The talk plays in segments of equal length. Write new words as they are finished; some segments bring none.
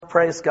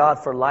praise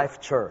God for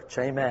Life Church.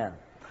 Amen.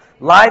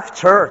 Life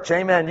Church.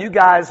 Amen. You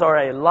guys are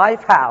a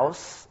life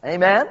house.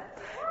 Amen.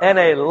 And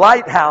a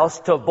lighthouse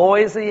to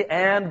Boise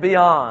and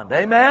beyond.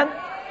 Amen.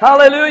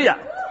 Hallelujah.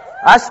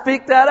 I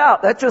speak that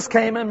out. That just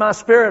came in my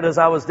spirit as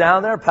I was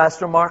down there.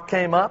 Pastor Mark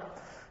came up.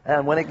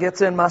 And when it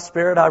gets in my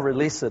spirit, I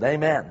release it.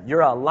 Amen.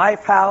 You're a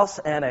life house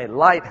and a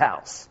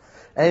lighthouse.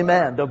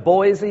 Amen. To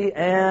Boise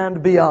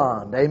and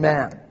beyond.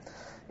 Amen.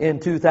 In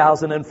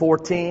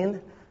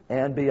 2014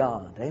 and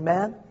beyond.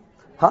 Amen.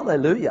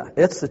 Hallelujah.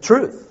 It's the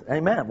truth.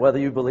 Amen. Whether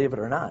you believe it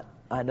or not.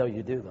 I know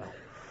you do, though.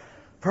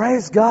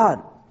 Praise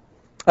God.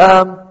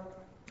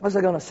 What was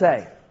I going to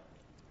say?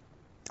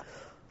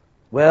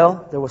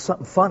 Well, there was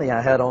something funny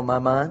I had on my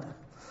mind.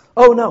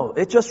 Oh, no.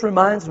 It just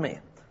reminds me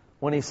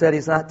when he said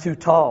he's not too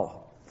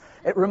tall.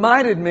 It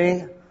reminded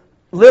me,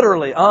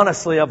 literally,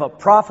 honestly, of a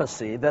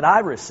prophecy that I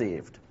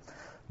received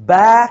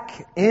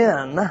back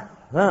in,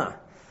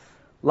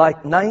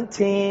 like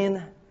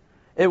 19...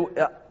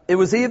 It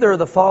was either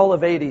the fall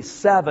of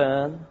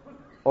 87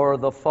 or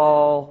the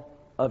fall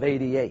of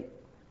 88.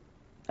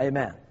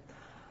 Amen.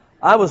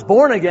 I was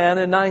born again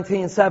in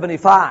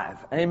 1975.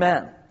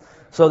 Amen.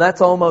 So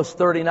that's almost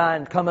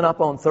 39, coming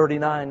up on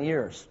 39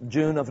 years.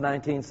 June of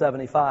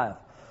 1975.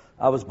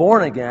 I was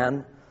born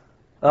again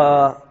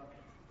while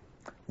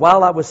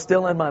I was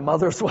still in my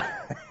mother's womb.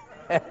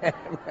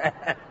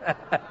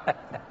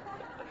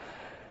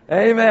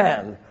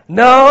 Amen.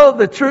 No,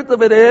 the truth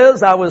of it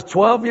is, I was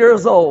 12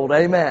 years old.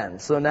 Amen.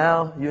 So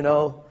now you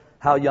know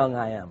how young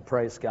I am.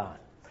 Praise God.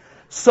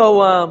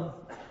 So,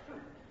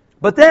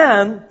 but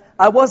then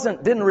I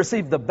didn't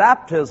receive the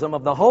baptism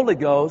of the Holy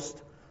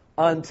Ghost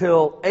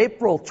until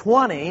April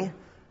 20,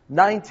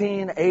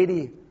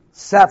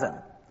 1987.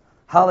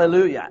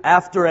 Hallelujah.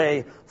 After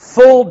a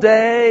full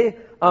day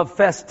of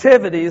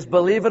festivities,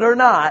 believe it or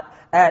not,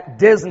 at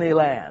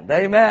Disneyland.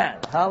 Amen.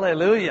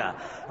 Hallelujah.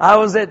 I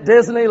was at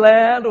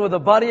Disneyland with a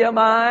buddy of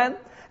mine,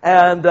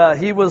 and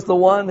he was the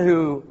one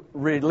who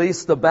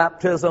released the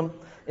baptism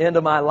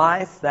into my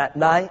life that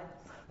night.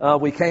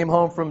 We came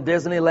home from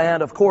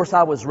Disneyland. Of course,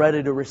 I was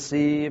ready to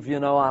receive.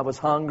 You know, I was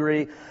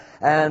hungry,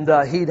 and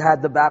he'd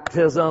had the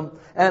baptism.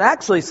 And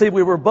actually, see,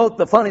 we were both,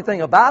 the funny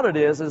thing about it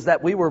is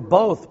that we were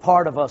both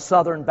part of a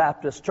Southern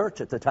Baptist church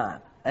at the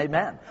time.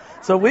 Amen.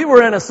 So we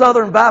were in a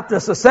Southern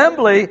Baptist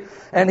assembly,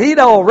 and he'd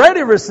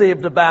already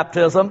received the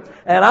baptism,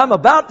 and I'm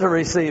about to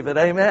receive it.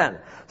 Amen.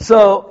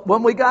 So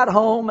when we got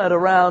home at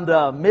around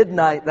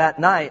midnight that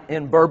night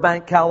in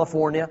Burbank,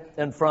 California,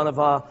 in front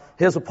of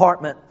his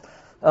apartment,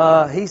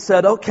 he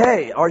said,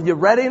 "Okay, are you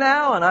ready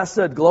now?" And I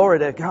said, "Glory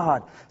to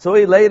God." So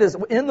he laid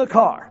in the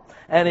car,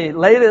 and he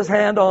laid his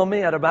hand on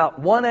me at about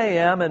 1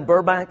 a.m. in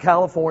Burbank,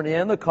 California,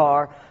 in the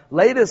car,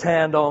 laid his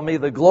hand on me.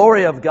 The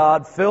glory of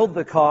God filled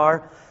the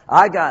car.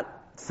 I got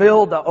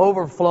filled to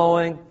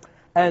overflowing.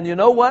 And you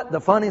know what?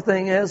 The funny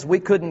thing is, we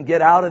couldn't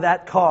get out of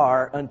that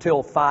car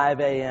until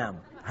 5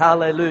 a.m.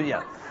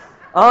 Hallelujah.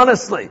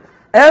 Honestly,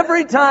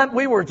 every time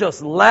we were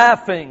just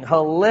laughing,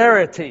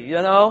 hilarity,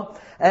 you know.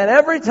 And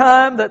every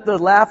time that the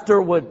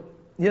laughter would,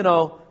 you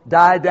know,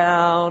 die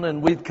down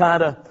and we'd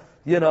kind of,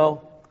 you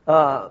know,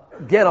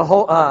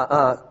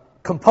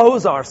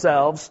 compose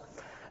ourselves,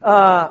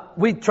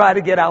 we'd try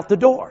to get out the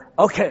door.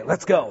 Okay,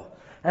 let's go.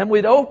 And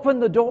we'd open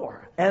the door.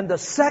 And the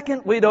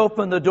second we'd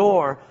open the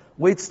door,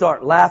 we'd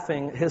start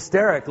laughing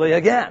hysterically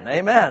again.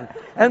 Amen.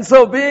 And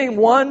so being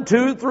 1,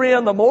 2, 3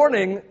 in the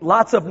morning,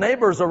 lots of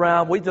neighbors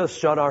around, we just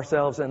shut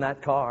ourselves in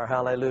that car.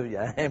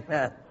 Hallelujah.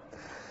 Amen.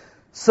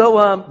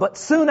 So, but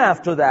soon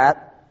after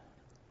that,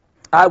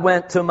 I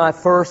went to my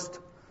first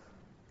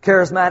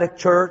charismatic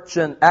church,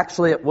 and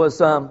actually it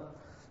was a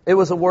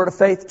Word of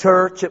Faith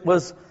church. It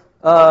was,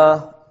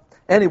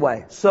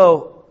 anyway,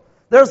 so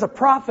there's a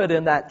prophet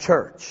in that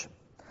church.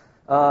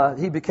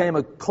 He became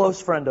a close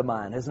friend of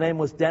mine. His name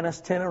was Dennis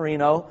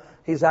Tenorino.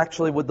 He's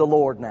actually with the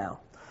Lord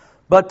now.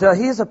 But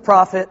he's a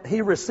prophet.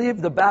 He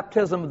received the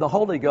baptism of the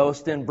Holy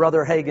Ghost in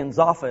Brother Hagin's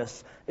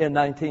office in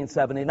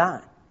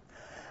 1979.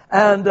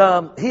 And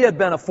he had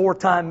been a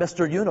 4-time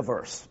Mr.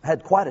 Universe.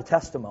 Had quite a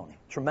testimony.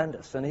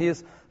 Tremendous. And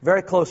he's a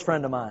very close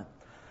friend of mine.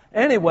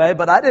 Anyway,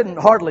 but I didn't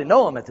hardly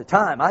know him at the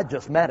time. I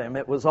just met him.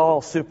 It was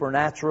all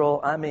supernatural.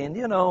 I mean,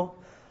 you know,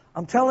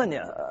 I'm telling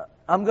you,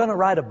 I'm going to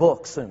write a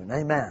book soon.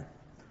 Amen.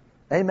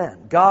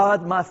 Amen.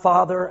 God, my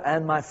Father,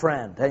 and my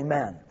friend.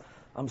 Amen.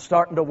 I'm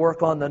starting to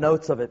work on the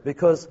notes of it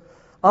because,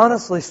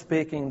 honestly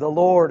speaking, the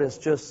Lord is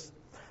just,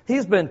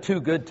 He's been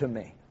too good to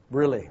me,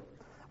 really.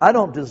 I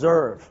don't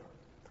deserve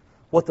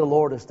what the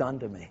Lord has done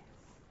to me.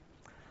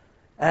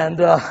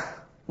 And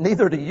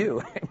neither do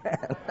you.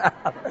 Amen.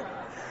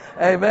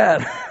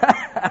 Amen.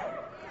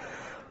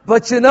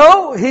 But you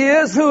know, He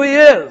is who He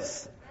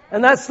is.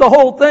 And that's the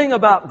whole thing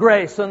about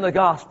grace and the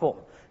gospel.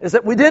 Is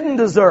that we didn't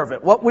deserve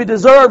it. What we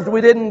deserved,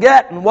 we didn't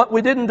get. And what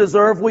we didn't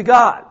deserve, we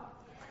got.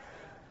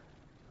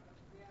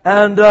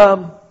 And,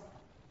 but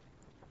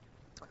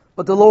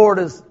the Lord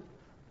is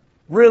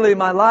really,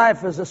 my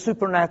life is a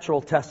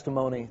supernatural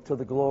testimony to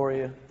the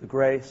glory, the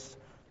grace,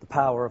 the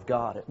power of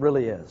God. It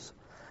really is.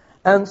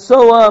 And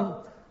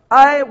so,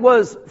 I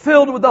was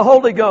filled with the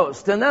Holy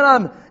Ghost. And then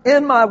I'm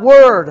in my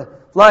Word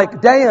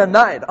like day and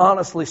night,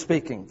 honestly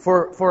speaking,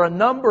 for a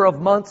number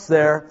of months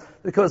there,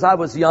 because I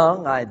was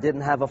young. I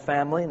didn't have a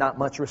family, not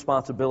much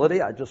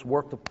responsibility. I just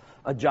worked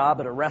a job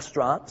at a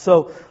restaurant.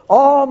 So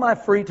all my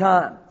free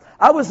time,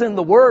 I was in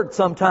the Word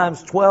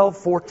sometimes 12,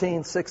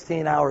 14,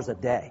 16 hours a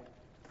day,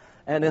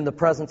 and in the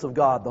presence of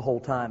God the whole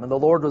time. And the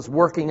Lord was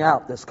working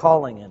out this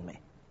calling in me.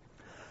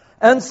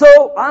 And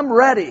so I'm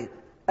ready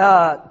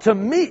to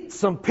meet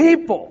some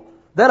people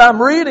that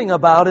I'm reading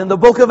about in the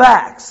book of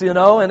Acts,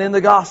 and in the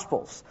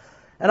Gospels.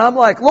 And I'm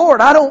like,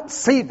 Lord, I don't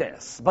see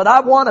this, but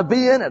I want to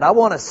be in it. I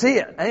want to see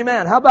it.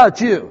 Amen. How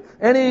about you?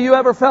 Any of you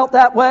ever felt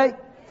that way?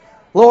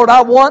 Lord,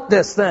 I want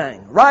this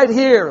thing right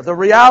here, the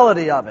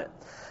reality of it.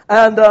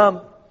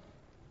 And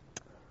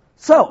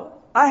so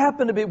I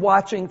happened to be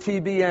watching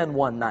TBN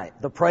one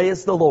night, the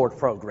Praise the Lord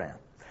program.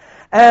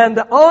 And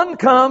on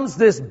comes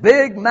this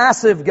big,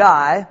 massive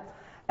guy,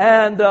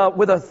 and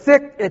with a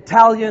thick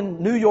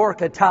New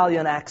York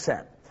Italian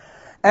accent.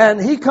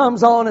 And he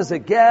comes on as a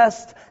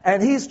guest,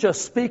 and he's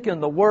just speaking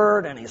the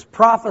word, and he's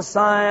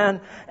prophesying,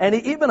 and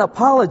he even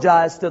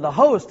apologized to the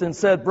host and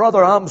said,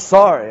 "Brother, I'm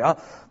sorry.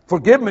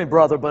 Forgive me,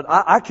 brother, but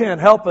I can't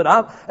help it.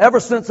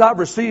 Ever since I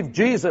received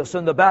Jesus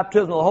and the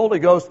baptism of the Holy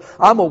Ghost,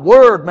 I'm a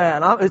word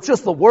man. It's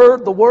just the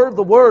word.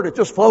 It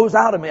just flows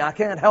out of me. I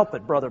can't help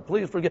it, brother.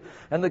 Please forgive."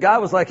 And the guy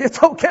was like,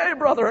 "It's okay,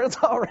 brother. It's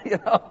all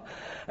right,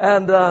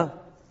 And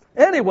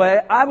anyway,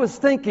 I was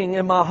thinking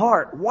in my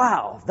heart,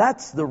 wow,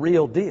 that's the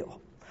real deal.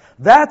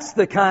 That's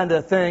the kind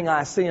of thing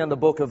I see in the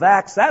book of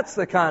Acts. That's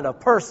the kind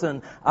of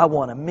person I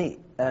want to meet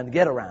and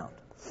get around.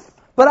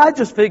 But I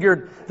just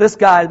figured this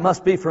guy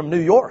must be from New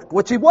York,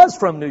 which he was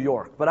from New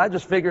York. But I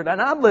just figured,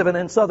 and I'm living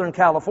in Southern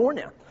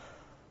California,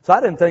 so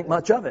I didn't think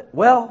much of it.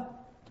 Well,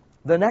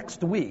 the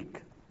next week,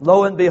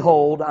 lo and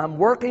behold, I'm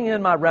working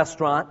in my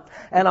restaurant,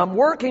 and I'm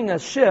working a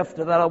shift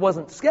that I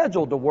wasn't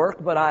scheduled to work,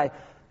 but I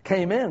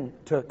came in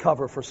to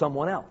cover for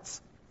someone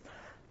else.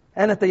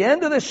 And at the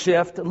end of the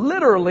shift,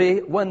 literally,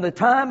 when the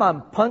time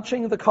I'm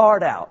punching the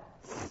card out,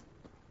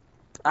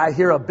 I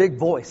hear a big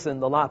voice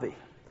in the lobby.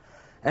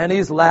 And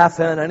he's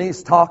laughing, and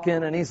he's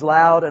talking, and he's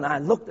loud. And I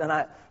looked, and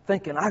I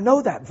thinking, I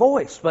know that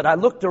voice. But I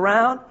looked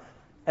around,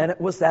 and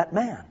it was that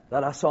man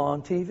that I saw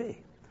on TV.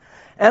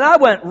 And I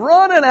went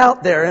running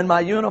out there in my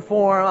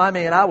uniform. I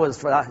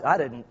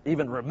didn't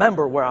even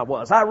remember where I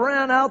was. I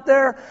ran out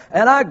there,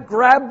 and I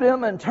grabbed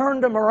him and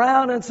turned him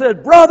around and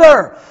said,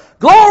 "Brother,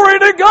 glory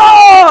to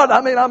God!"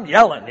 I'm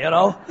yelling,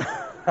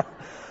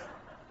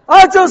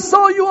 "I just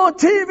saw you on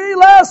TV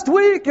last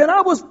week, and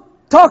I was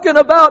talking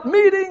about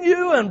meeting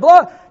you and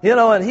blah,"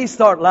 and he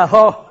started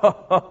laughing.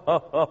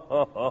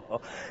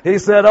 He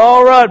said,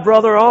 "All right,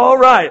 brother, all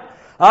right.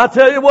 I'll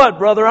tell you what,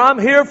 brother, I'm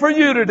here for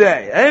you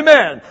today.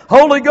 Amen.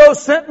 Holy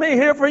Ghost sent me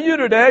here for you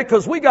today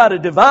because we got a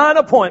divine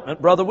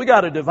appointment, brother. We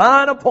got a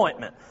divine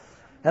appointment."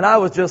 And I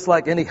was just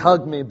like, and he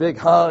hugged me, big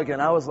hug,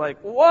 and I was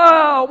like,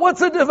 wow,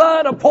 what's a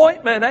divine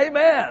appointment?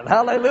 Amen.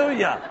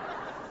 Hallelujah.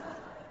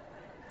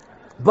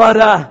 But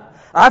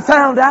I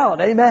found out,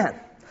 amen.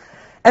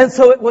 And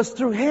so it was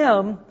through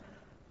him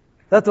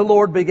that the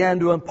Lord began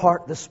to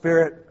impart the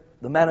Spirit,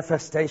 the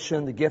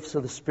manifestation, the gifts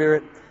of the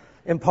Spirit,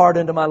 impart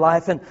into my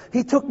life. And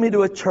he took me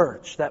to a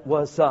church that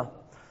was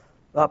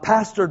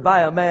pastored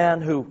by a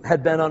man who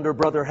had been under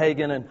Brother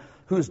Hagin and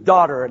whose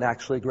daughter had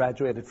actually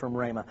graduated from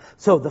Rhema.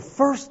 So the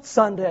first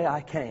Sunday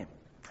I came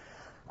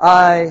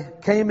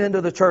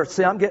into the church.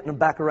 See, I'm getting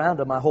back around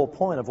to my whole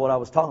point of what I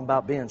was talking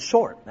about being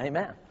short.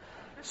 Amen.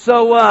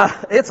 So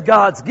it's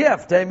God's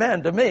gift,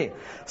 amen, to me.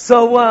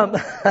 So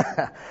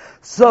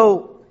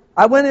so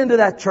I went into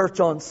that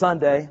church on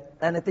Sunday,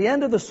 and at the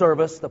end of the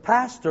service, the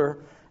pastor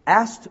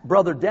asked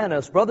Brother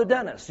Dennis, "Brother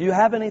Dennis, you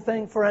have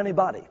anything for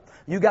anybody?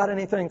 You got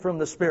anything from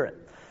the Spirit?"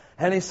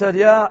 And he said,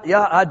 yeah,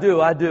 I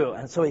do.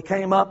 And so he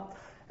came up,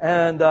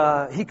 and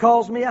he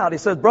calls me out. He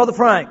says, "Brother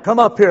Frank, come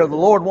up here. The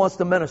Lord wants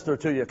to minister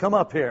to you. Come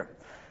up here."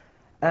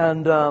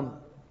 And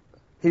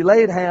he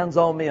laid hands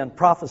on me and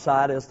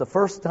prophesied. It's the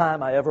first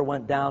time I ever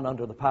went down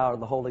under the power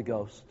of the Holy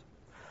Ghost.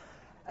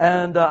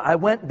 And I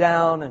went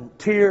down, and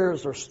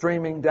tears are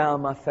streaming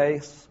down my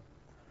face.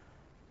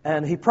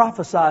 And he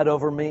prophesied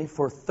over me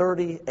for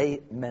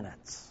 38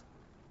 minutes.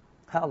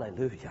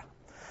 Hallelujah.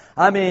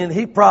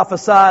 He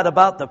prophesied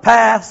about the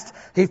past.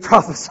 He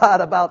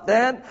prophesied about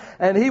then.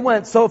 And he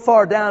went so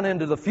far down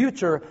into the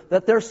future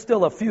that there's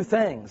still a few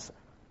things.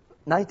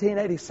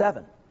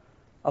 1987.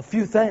 A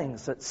few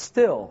things that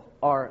still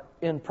are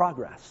in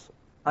progress.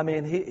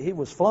 He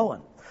was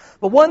flowing.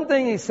 But one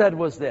thing he said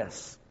was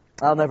this.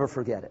 I'll never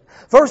forget it.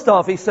 First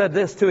off, he said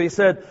this too. He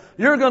said,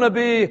 "You're going to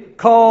be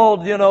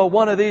called,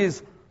 one of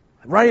these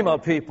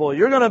Rhema people.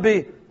 You're going to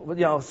be,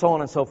 so on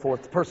and so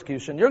forth,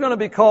 persecution. You're going to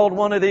be called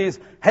one of these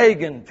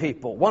Hagin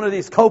people, one of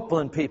these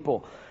Copeland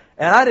people."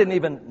 And I didn't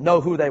even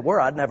know who they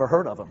were. I'd never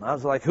heard of them. I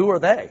was like, who are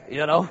they,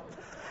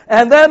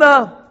 And then,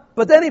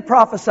 but then he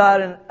prophesied,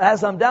 and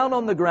as I'm down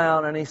on the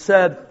ground, and he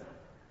said,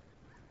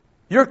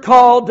 "You're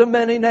called to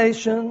many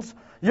nations.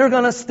 You're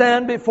going to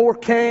stand before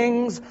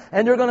kings,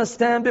 and you're going to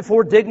stand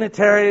before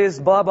dignitaries,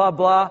 blah, blah,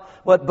 blah.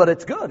 But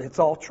it's good. It's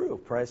all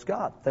true. Praise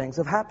God. Things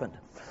have happened.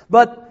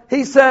 But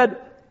he said,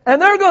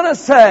 and they're going to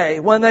say,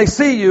 when they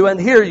see you and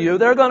hear you,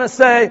 they're going to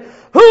say,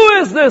 who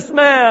is this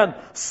man,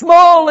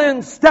 small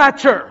in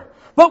stature?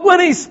 But when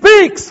he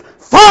speaks,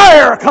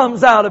 fire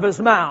comes out of his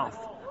mouth.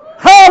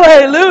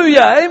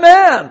 Hallelujah.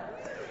 Amen.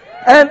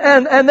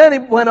 And then he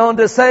went on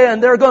to say,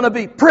 and they're going to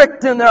be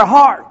pricked in their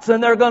hearts,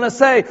 and they're going to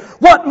say,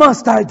 what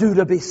must I do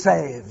to be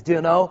saved?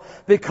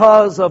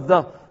 Because of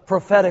the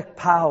prophetic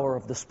power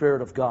of the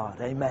Spirit of God.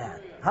 Amen.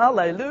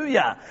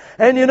 Hallelujah.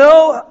 And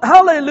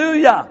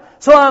hallelujah.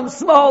 So I'm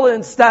small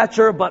in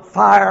stature, but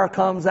fire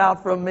comes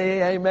out from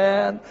me.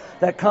 Amen.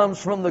 That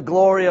comes from the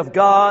glory of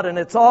God, and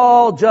it's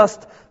all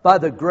just by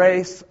the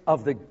grace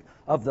of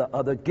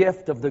the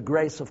gift of the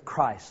grace of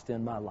Christ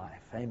in my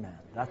life. Amen.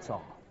 That's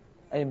all.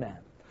 Amen.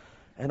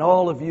 And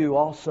all of you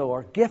also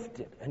are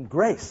gifted and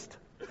graced.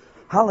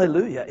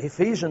 Hallelujah.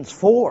 Ephesians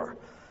 4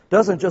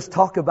 doesn't just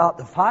talk about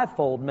the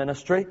fivefold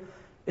ministry.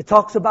 It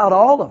talks about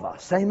all of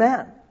us.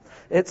 Amen.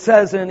 It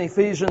says in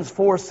Ephesians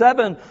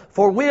 4:7,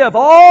 for we have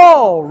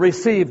all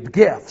received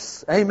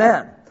gifts.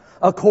 Amen.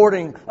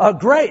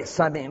 Grace.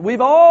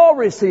 We've all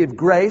received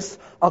grace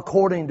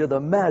according to the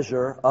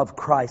measure of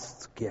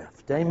Christ's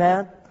gift.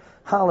 Amen.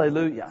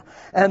 Hallelujah.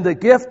 And the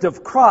gift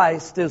of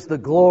Christ is the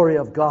glory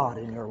of God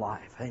in your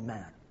life.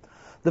 Amen.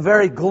 The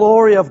very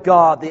glory of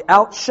God, the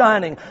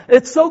outshining.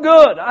 It's so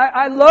good.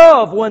 I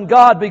love when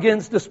God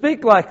begins to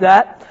speak like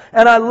that.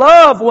 And I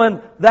love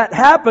when that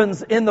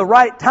happens in the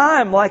right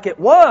time like it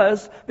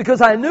was, because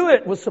I knew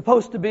it was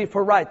supposed to be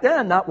for right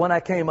then, not when I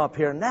came up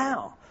here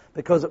now,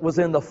 because it was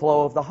in the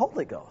flow of the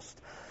Holy Ghost.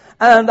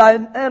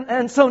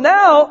 And so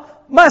now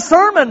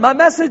my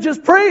message is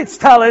preached.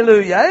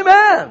 Hallelujah.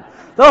 Amen.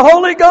 The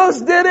Holy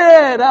Ghost did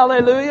it.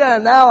 Hallelujah.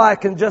 And now I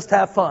can just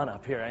have fun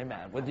up here.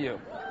 Amen. With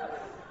you.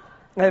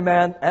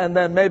 Amen. And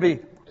then maybe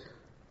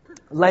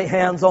lay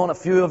hands on a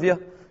few of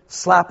you.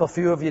 Slap a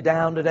few of you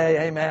down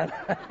today. Amen.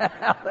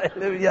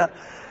 Hallelujah.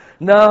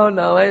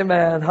 No.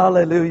 Amen.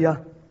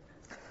 Hallelujah.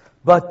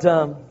 But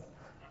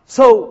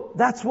so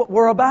that's what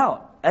we're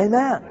about.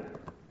 Amen.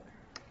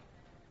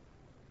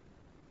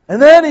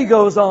 And then he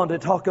goes on to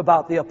talk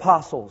about the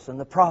apostles and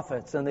the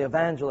prophets and the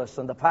evangelists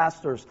and the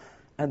pastors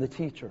and the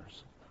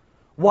teachers.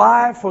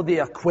 Why? For the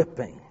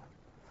equipping,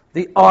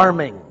 the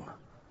arming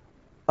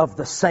of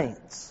the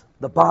saints,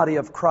 the body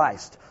of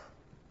Christ,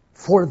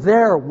 for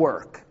their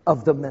work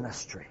of the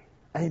ministry.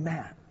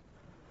 Amen.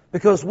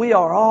 Because we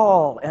are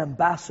all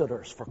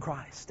ambassadors for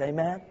Christ.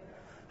 Amen.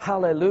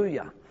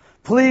 Hallelujah.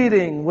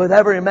 Pleading with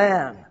every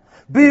man,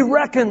 be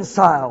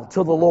reconciled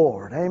to the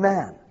Lord.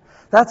 Amen.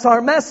 That's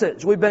our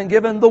message. We've been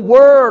given the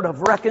word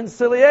of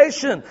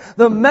reconciliation,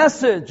 the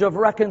message of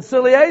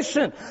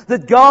reconciliation,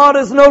 that God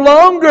is no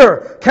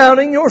longer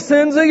counting your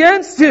sins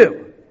against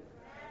you,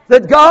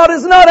 that God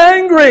is not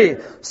angry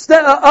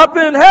up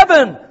in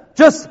heaven,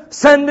 just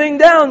sending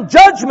down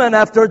judgment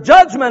after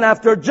judgment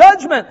after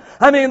judgment.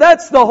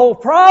 That's the whole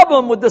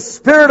problem with the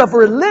spirit of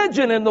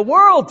religion in the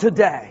world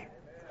today,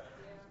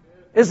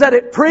 is that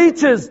it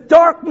preaches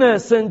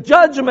darkness and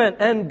judgment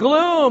and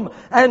gloom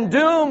and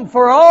doom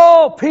for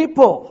all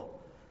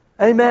people.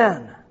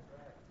 Amen.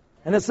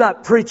 And it's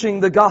not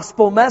preaching the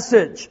gospel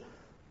message,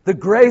 the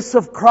grace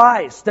of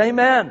Christ.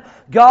 Amen.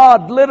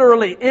 God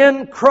literally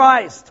in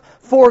Christ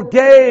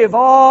forgave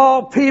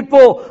all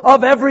people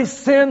of every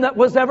sin that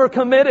was ever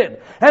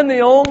committed. And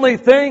the only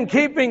thing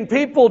keeping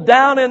people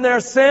down in their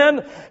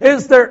sin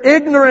is their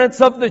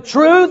ignorance of the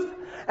truth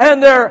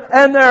and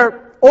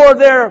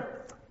their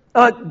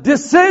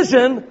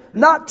decision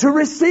not to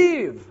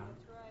receive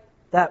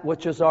that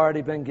which has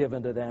already been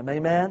given to them.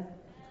 Amen?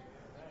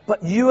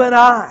 But you and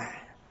I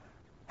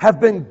have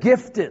been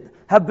gifted,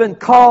 have been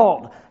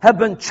called, have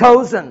been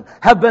chosen,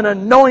 have been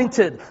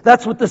anointed.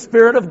 That's what the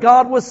Spirit of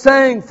God was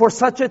saying for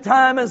such a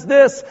time as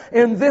this,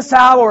 in this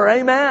hour.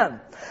 Amen.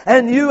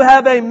 And you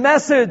have a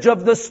message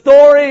of the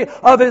story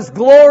of His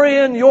glory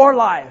in your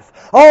life.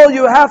 All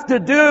you have to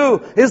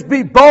do is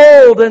be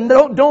bold and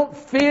don't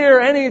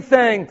fear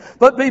anything,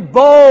 but be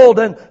bold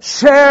and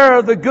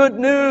share the good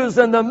news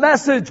and the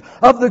message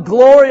of the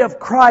glory of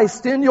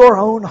Christ in your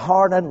own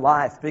heart and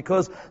life,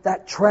 because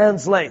that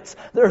translates.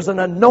 There's an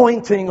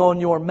anointing on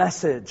your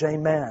message.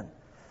 Amen.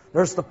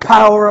 There's the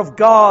power of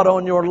God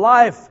on your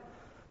life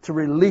to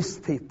release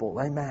people.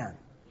 Amen.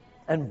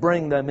 And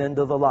bring them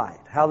into the light.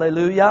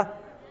 Hallelujah.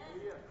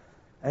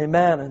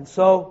 Amen. And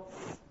so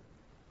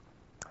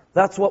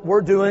that's what we're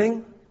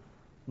doing.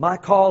 My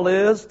call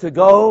is to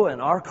go,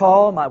 and our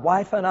call, my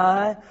wife and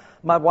I.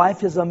 My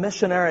wife is a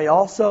missionary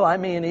also.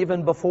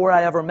 Even before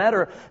I ever met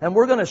her. And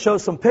we're going to show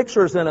some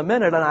pictures in a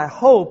minute, and I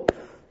hope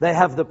they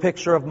have the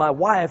picture of my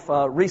wife.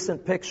 A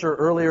recent picture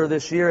earlier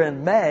this year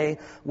in May.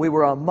 We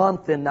were a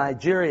month in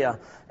Nigeria,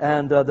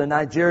 and the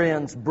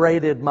Nigerians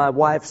braided my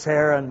wife's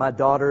hair and my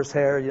daughter's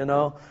hair,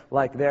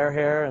 like their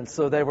hair. And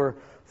so they were,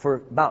 for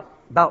about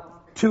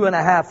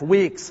 2.5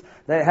 weeks,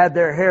 they had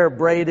their hair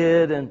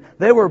braided, and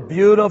they were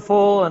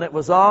beautiful, and it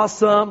was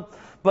awesome.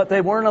 but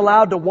they weren't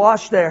allowed to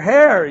wash their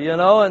hair,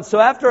 And so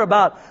after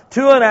about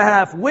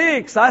 2.5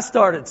 weeks, I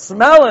started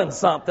smelling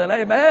something.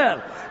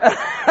 Amen.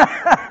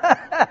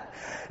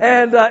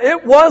 And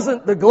it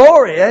wasn't the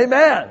glory.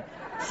 Amen.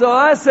 So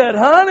I said,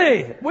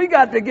 honey, we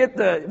got to get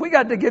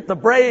the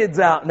braids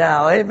out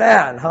now.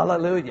 Amen.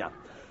 Hallelujah.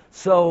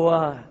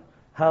 So,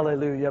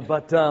 hallelujah.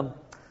 But,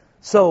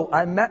 so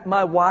I met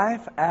my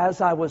wife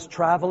as I was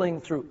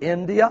traveling through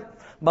India.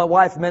 My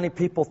wife, many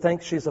people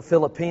think she's a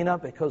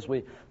Filipina because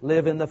we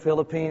live in the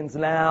Philippines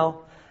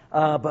now.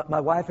 But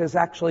my wife is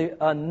actually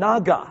a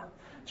Naga.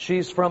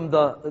 She's from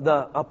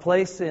a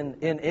place in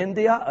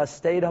India, a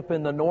state up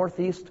in the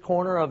northeast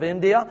corner of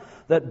India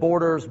that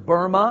borders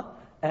Burma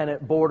and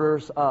it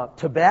borders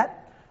Tibet,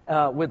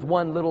 with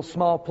one little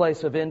small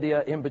place of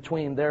India in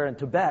between there and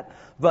Tibet.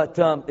 But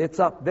it's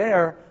up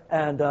there,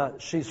 and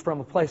she's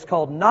from a place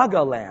called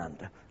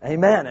Nagaland.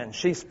 Amen. And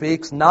she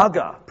speaks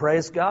Naga.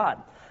 Praise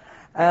God.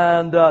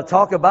 And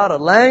talk about a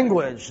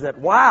language that,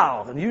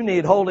 wow, you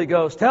need Holy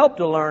Ghost help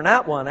to learn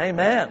that one.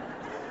 Amen.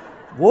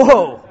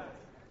 Whoa.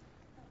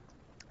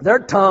 Their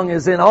tongue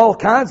is in all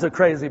kinds of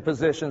crazy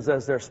positions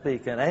as they're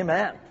speaking.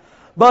 Amen.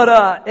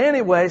 But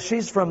anyway,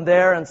 she's from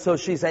there, and so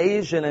she's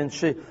Asian, and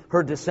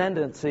her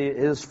descendancy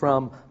is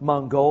from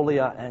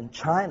Mongolia and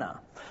China.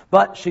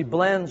 But she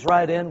blends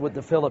right in with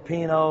the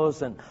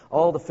Filipinos, and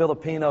all the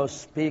Filipinos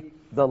speak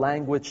the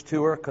language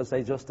to her because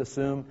they just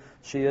assume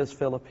she is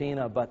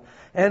Filipina. But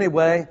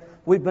anyway,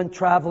 we've been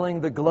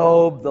traveling the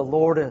globe. The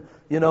Lord,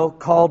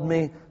 called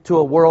me to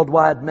a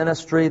worldwide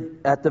ministry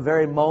at the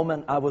very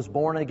moment I was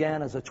born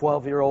again as a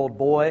 12-year-old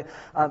boy.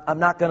 I'm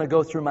not going to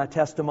go through my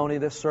testimony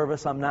this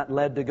service. I'm not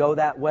led to go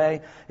that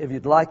way. If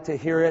you'd like to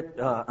hear it,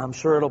 I'm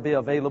sure it'll be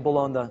available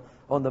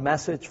on the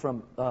message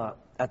from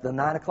at the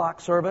 9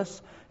 o'clock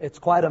service. It's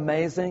quite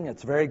amazing.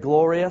 It's very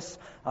glorious.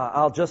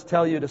 I'll just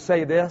tell you to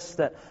say this,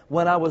 that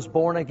when I was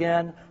born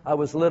again, I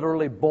was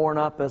literally born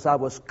up as I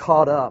was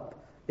caught up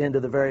into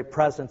the very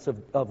presence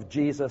of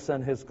Jesus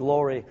and His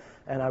glory,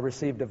 and I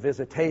received a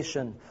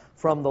visitation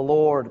from the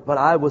Lord, but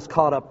I was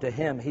caught up to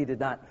Him. He did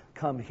not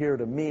come here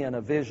to me in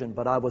a vision,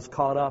 but I was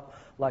caught up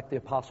like the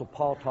Apostle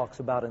Paul talks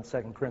about in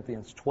 2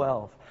 Corinthians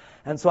 12.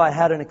 And so I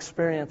had an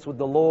experience with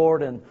the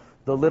Lord, and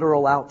the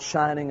literal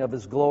outshining of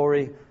His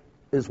glory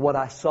is what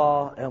I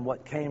saw and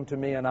what came to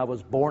me, and I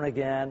was born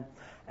again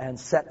and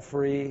set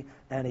free,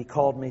 and He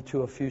called me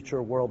to a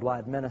future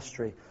worldwide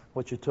ministry,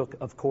 which it took,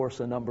 of course,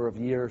 a number of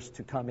years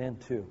to come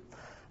into.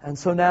 And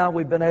so now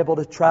we've been able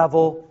to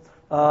travel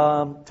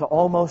to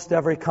almost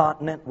every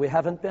continent. We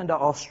haven't been to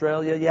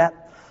Australia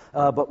yet,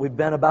 but we've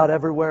been about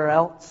everywhere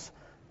else,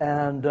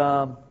 and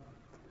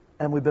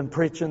we've been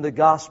preaching the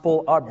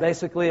gospel.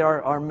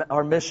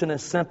 Our mission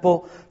is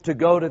simple: to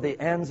go to the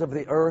ends of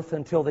the earth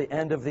until the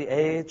end of the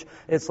age.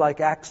 It's like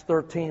Acts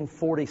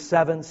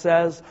 13:47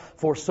 says,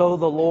 "For so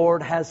the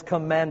Lord has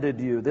commanded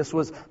you." This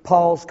was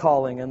Paul's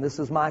calling, and this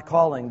is my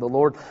calling. The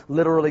Lord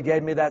literally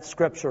gave me that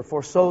scripture.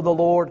 "For so the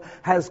Lord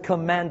has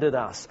commanded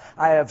us.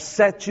 I have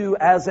set you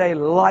as a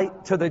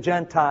light to the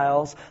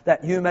Gentiles,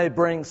 that you may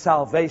bring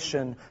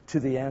salvation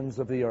to the ends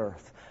of the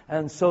earth."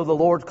 And so the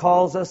Lord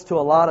calls us to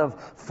a lot of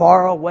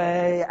far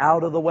away,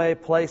 out of the way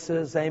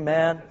places.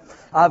 Amen.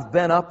 I've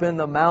been up in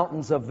the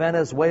mountains of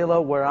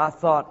Venezuela where I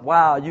thought,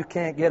 wow, you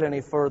can't get any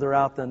further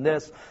out than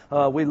this.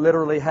 We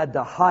literally had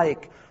to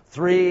hike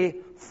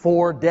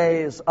 3-4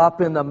 days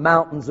up in the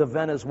mountains of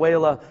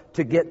Venezuela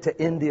to get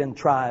to Indian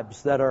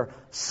tribes that are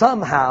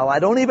somehow, I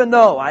don't even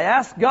know. I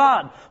ask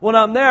God when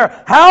I'm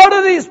there, how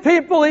do these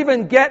people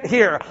even get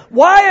here?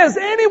 Why is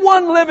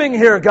anyone living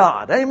here,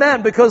 God?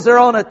 Amen. Because they're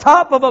on the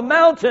top of a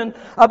mountain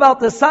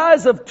about the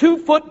size of 2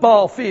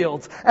 football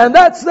fields. And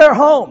that's their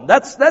home.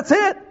 That's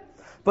it.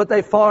 But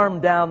they farm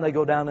down. They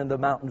go down into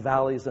mountain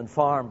valleys and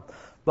farm.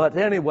 But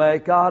anyway,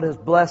 God has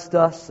blessed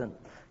us and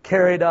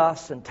carried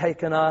us and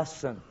taken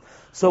us. And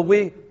so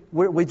we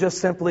just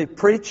simply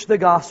preach the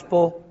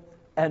gospel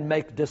and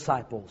make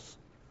disciples.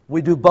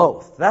 We do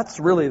both. That's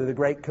really the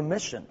Great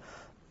Commission.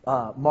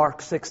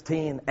 Mark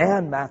 16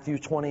 and Matthew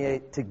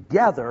 28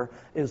 together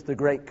is the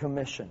Great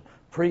Commission.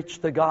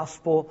 Preach the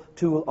gospel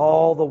to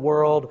all the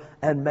world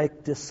and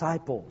make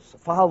disciples,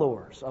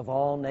 followers of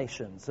all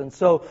nations. And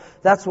so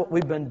that's what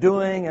we've been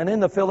doing. And in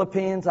the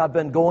Philippines, I've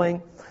been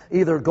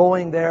either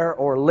going there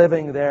or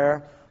living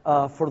there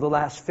for the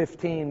last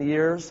 15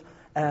 years.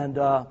 And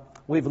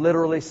we've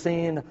literally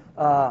seen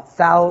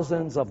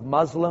thousands of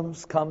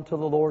Muslims come to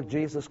the Lord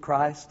Jesus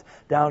Christ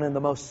down in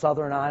the most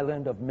southern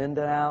island of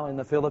Mindanao in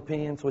the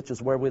Philippines, which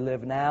is where we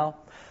live now.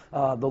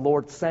 The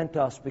Lord sent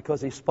us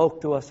because He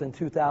spoke to us in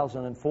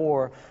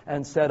 2004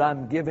 and said,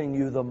 "I'm giving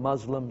you the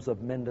Muslims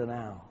of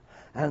Mindanao."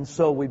 And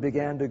so we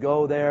began to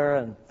go there,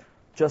 and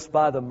just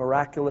by the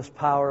miraculous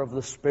power of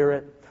the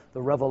Spirit,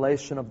 the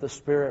revelation of the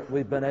Spirit,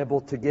 we've been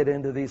able to get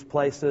into these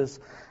places,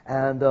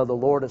 and the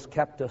Lord has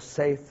kept us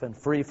safe and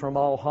free from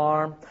all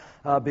harm,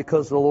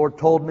 because the Lord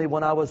told me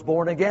when I was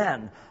born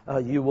again,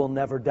 you will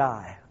never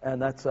die.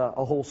 And that's a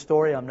whole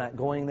story. I'm not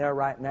going there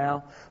right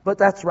now, but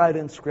that's right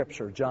in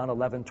Scripture, John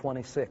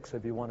 11:26.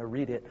 If you want to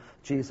read it,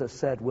 Jesus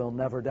said, we'll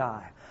never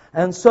die.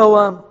 And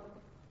so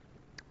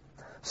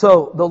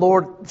the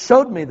Lord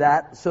showed me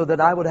that so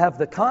that I would have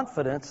the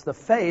confidence, the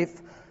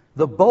faith,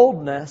 the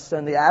boldness,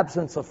 and the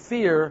absence of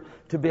fear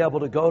to be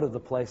able to go to the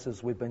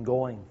places we've been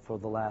going for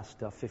the last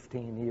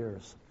 15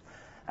 years.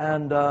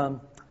 And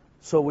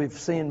so we've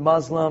seen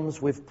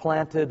Muslims. We've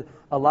planted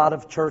a lot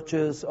of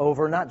churches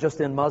over, not just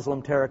in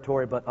Muslim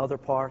territory, but other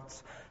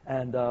parts.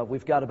 And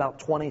we've got about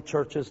 20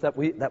 churches that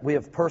we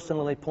have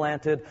personally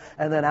planted.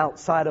 And then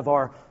outside of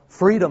our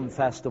freedom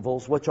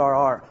festivals, which are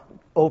our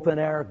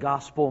open-air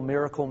gospel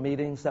miracle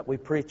meetings that we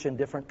preach in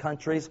different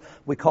countries,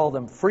 we call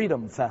them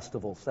freedom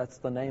festivals. That's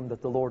the name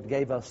that the Lord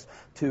gave us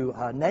to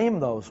name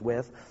those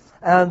with.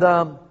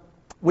 And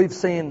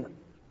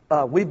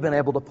we've been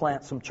able to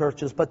plant some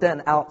churches. But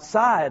then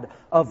outside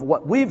of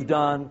what we've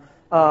done,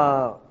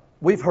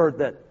 we've heard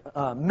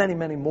that many,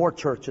 many more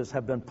churches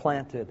have been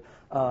planted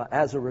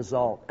as a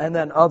result. And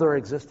then other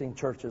existing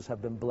churches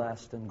have been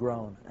blessed and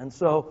grown. And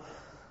so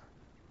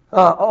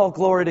all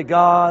glory to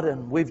God,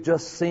 and we've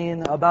just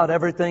seen about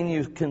everything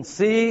you can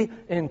see,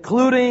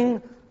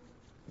 including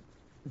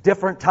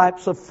different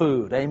types of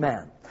food.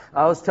 Amen.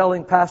 I was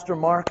telling Pastor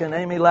Mark and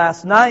Amy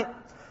last night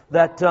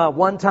that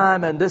one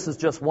time, and this is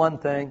just one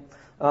thing,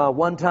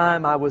 one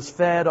time I was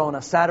fed on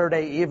a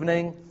Saturday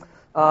evening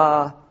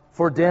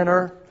for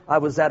dinner. I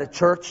was at a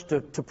church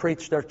to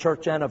preach their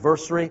church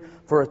anniversary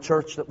for a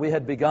church that we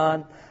had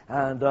begun.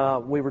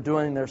 And we were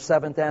doing their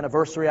 7th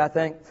anniversary, I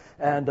think.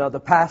 And the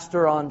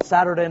pastor on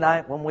Saturday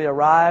night when we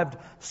arrived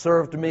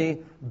served me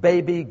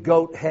baby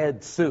goat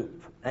head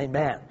soup.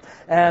 Amen.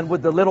 And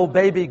with the little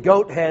baby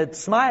goat head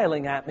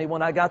smiling at me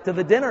when I got to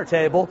the dinner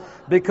table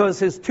because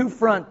his 2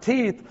 front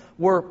teeth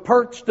were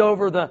perched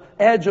over the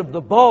edge of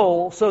the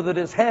bowl so that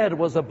his head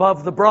was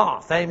above the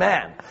broth.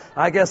 Amen.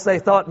 I guess they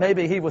thought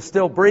maybe he was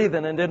still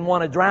breathing and didn't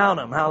want to drown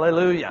him.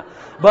 Hallelujah.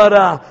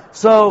 But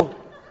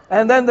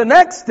and then the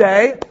next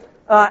day,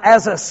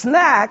 as a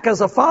snack,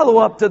 as a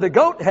follow-up to the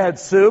goat head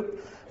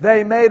soup,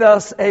 they made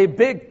us a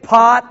big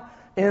pot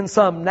in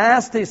some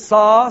nasty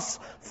sauce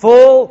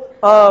full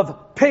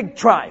of pig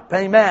tripe,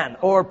 amen,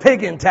 or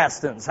pig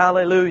intestines,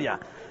 hallelujah,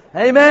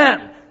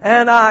 amen.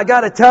 And I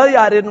got to tell you,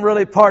 I didn't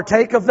really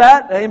partake of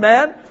that,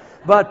 amen.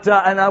 But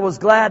and I was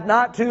glad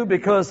not to,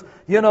 because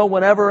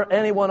whenever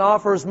anyone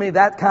offers me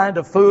that kind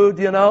of food,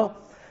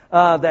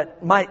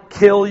 that might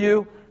kill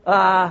you,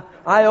 I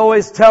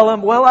always tell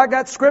them, well, I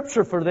got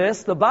Scripture for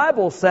this. The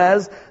Bible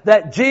says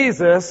that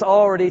Jesus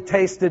already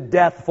tasted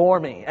death for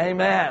me.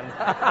 Amen.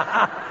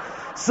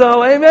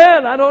 So,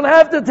 amen. I don't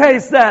have to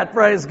taste that,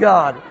 praise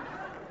God.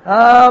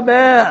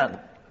 Amen.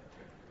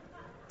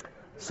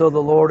 So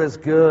the Lord is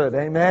good.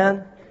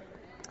 Amen.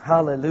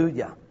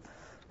 Hallelujah.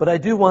 But I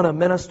do want to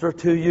minister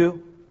to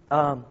you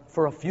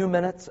for a few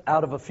minutes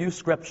out of a few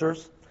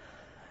Scriptures.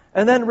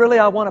 And then really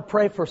I want to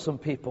pray for some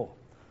people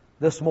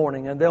this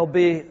morning, and there'll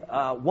be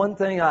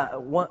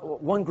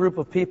one group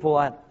of people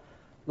I'd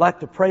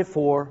like to pray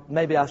for.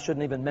 Maybe I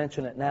shouldn't even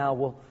mention it now.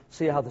 We'll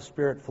see how the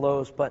Spirit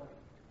flows. But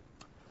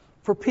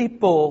for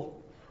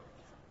people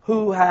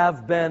who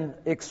have been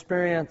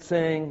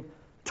experiencing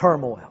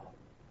turmoil,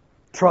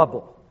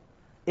 trouble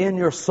in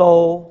your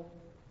soul,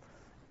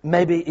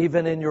 maybe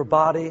even in your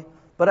body,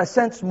 but I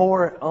sense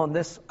more on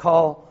this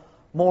call,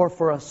 more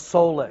for a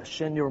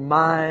soulish in your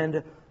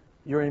mind,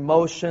 your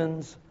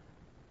emotions,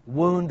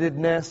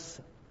 woundedness,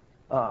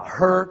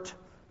 hurt,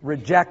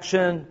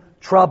 rejection,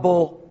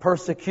 trouble,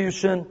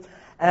 persecution.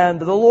 And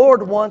the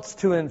Lord wants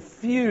to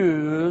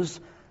infuse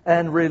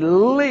and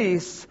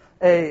release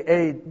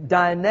a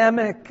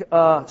dynamic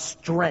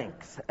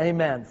strength,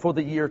 amen, for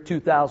the year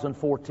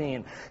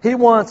 2014. He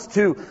wants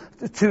to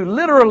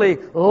literally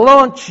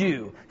launch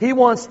you. He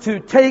wants to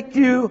take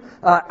you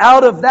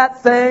out of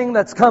that thing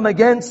that's come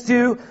against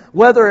you,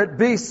 whether it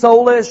be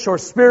soulish or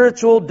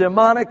spiritual,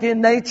 demonic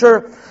in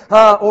nature,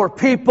 or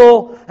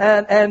people,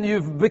 and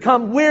you've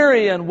become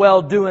weary in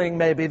well-doing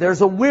maybe. There's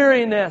a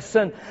weariness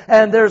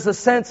and there's a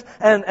sense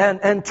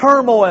and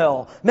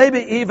turmoil,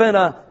 maybe even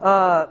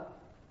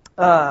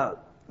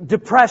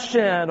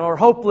depression or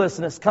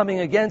hopelessness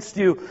coming against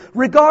you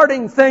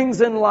regarding things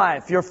in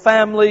life, your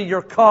family,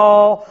 your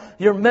call,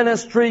 your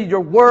ministry, your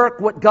work,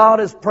 what God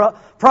has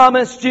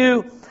promised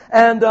you.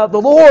 And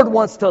the Lord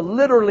wants to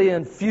literally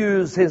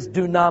infuse His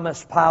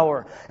dunamis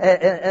power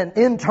and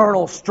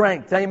internal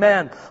strength,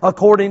 amen,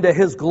 according to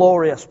His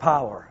glorious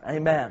power,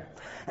 amen.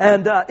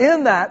 And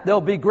in that, there'll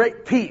be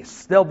great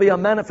peace. There'll be a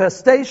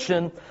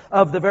manifestation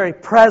of the very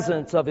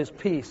presence of His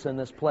peace in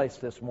this place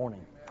this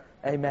morning,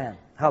 amen.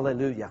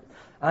 Hallelujah.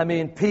 I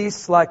mean,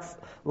 peace like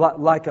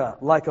a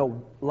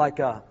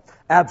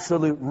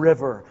absolute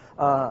river,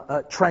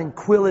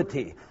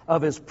 tranquility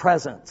of His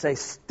presence, a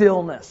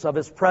stillness of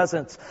His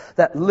presence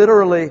that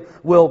literally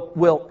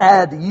will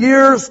add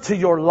years to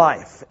your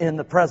life in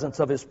the presence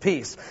of His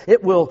peace.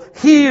 It will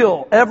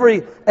heal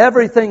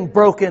everything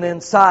broken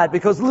inside,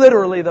 because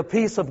literally the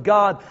peace of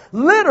God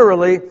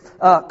literally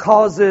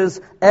causes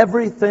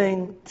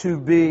everything to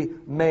be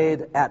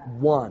made at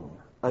one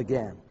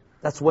again.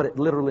 That's what it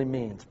literally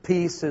means.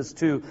 Peace is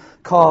to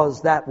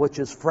cause that which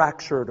is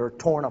fractured or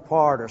torn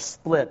apart or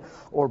split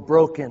or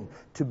broken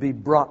to be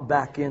brought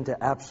back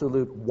into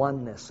absolute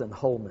oneness and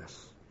wholeness.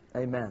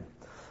 Amen.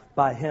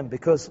 By Him.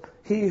 Because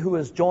he who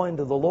is joined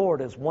to the Lord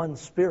is one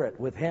spirit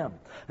with Him.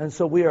 And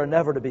so we are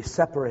never to be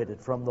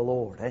separated from the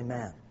Lord.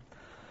 Amen.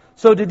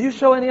 So did you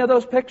show any of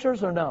those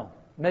pictures or no?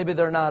 Maybe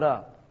they're not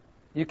up.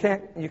 You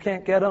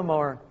can't get them,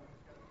 or...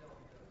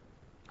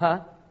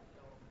 Huh?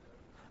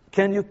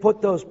 Can you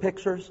put those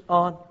pictures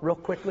on real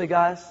quickly,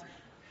 guys?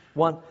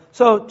 One.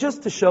 So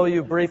just to show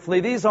you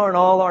briefly, these aren't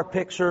all our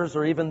pictures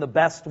or even the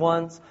best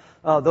ones.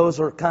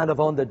 Those are kind of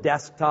on the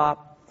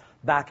desktop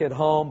back at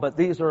home, but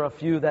these are a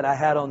few that I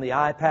had on the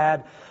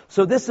iPad.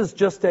 So this is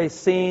just a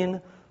scene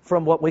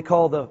from what we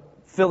call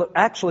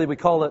we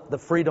call it the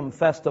Freedom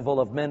Festival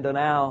of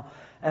Mindanao.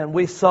 And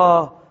we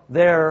saw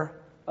there,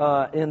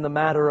 in the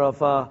matter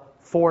of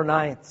 4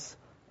 nights,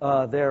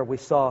 there we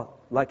saw,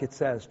 like it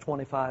says,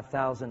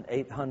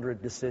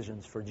 25,800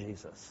 decisions for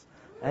Jesus.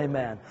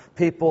 Amen.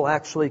 People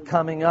actually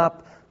coming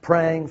up,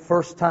 praying,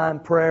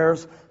 first-time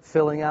prayers,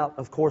 filling out,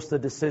 of course, the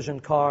decision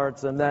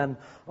cards, and then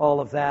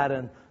all of that,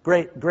 and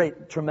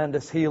great,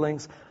 tremendous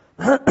healings.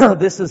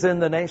 This is in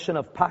the nation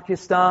of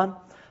Pakistan,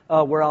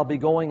 where I'll be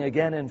going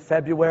again in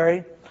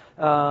February.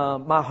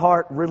 My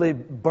heart really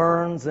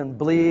burns and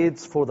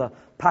bleeds for the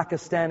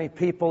Pakistani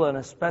people, and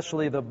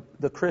especially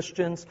the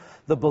Christians,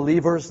 the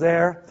believers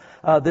there.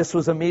 This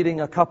was a meeting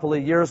a couple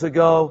of years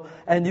ago,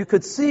 and you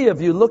could see,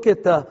 if you look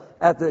at the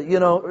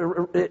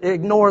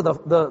ignore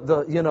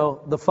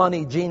the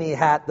funny genie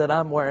hat that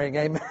I'm wearing,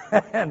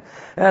 amen.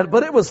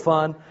 But it was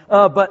fun.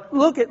 But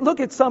look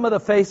at some of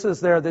the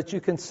faces there that you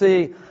can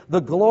see.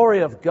 The glory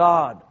of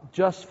God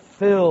just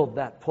filled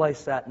that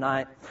place that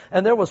night,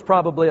 and there was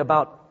probably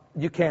about,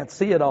 you can't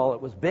see it all,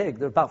 it was big.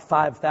 There were about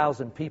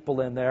 5,000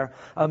 people in there,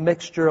 a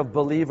mixture of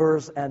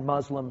believers and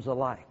Muslims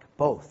alike,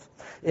 both,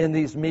 in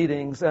these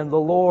meetings. And the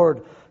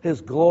Lord,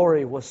 His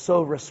glory was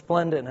so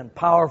resplendent and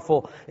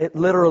powerful. It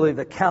literally,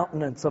 the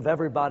countenance of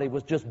everybody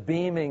was just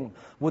beaming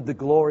with the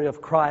glory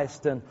of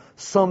Christ. And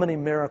so many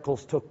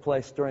miracles took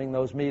place during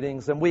those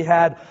meetings. And we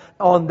had,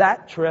 on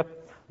that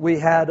trip, we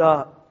had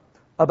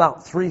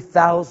about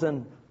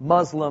 3,000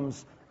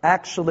 Muslims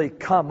actually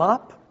come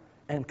up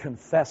and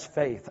confess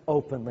faith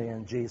openly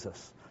in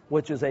Jesus,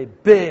 which is a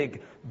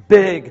big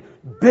deal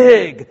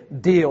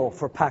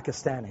for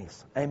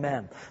Pakistanis.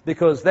 Amen.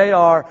 Because they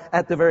are,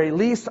 at the very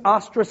least,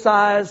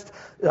 ostracized,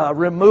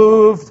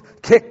 removed,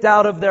 kicked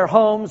out of their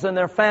homes and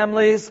their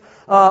families,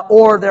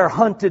 or they're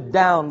hunted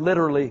down,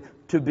 literally,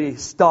 to be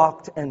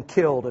stalked and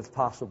killed if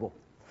possible.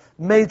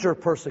 Major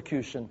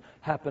persecution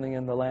happening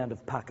in the land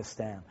of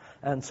Pakistan.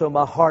 And so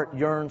my heart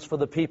yearns for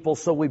the people.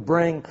 So we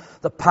bring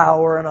the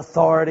power and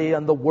authority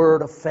and the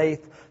word of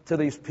faith to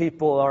these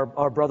people,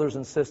 our brothers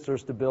and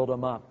sisters, to build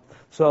them up.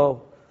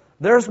 So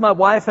there's my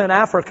wife in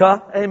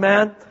Africa.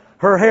 Amen.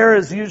 Her hair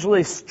is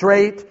usually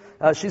straight.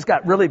 She's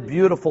got really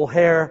beautiful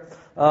hair.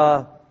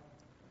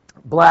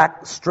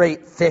 Black,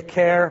 straight, thick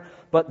hair.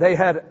 But they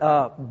had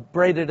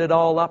braided it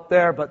all up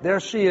there. But there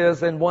she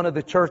is in one of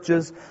the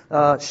churches.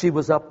 She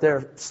was up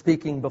there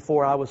speaking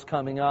before I was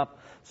coming up.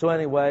 So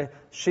anyway,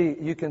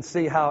 you can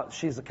see how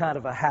she's a kind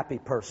of a happy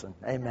person.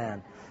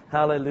 Amen.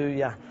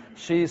 Hallelujah.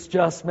 She's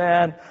just,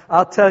 man,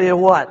 I'll tell you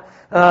what.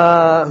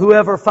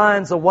 Whoever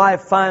finds a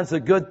wife finds a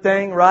good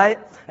thing, right?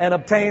 And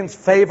obtains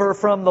favor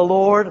from the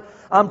Lord.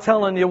 I'm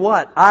telling you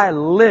what, I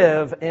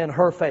live in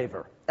her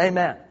favor.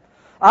 Amen.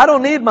 I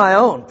don't need my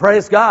own.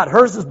 Praise God.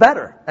 Hers is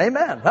better.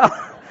 Amen.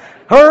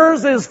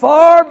 Hers is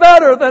far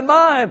better than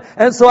mine.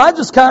 And so I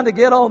just kind of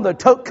get on the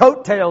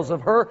coattails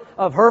of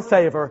her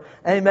favor.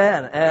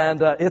 Amen.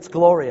 And it's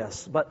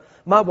glorious. But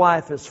my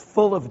wife is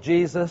full of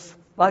Jesus.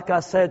 Like I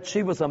said,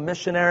 she was a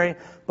missionary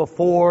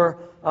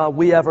before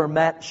we ever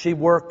met. She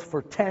worked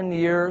for 10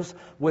 years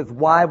with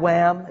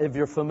YWAM, if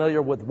you're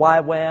familiar with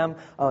YWAM,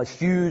 a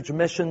huge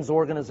missions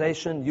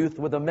organization, Youth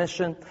with a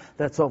Mission,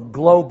 that's a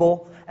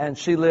global. And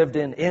she lived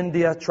in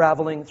India,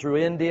 traveling through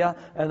India,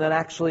 and then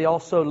actually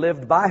also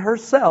lived by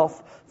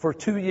herself for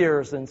 2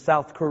 years in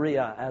South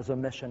Korea as a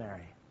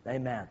missionary.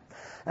 Amen.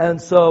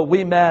 And so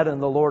we met,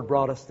 and the Lord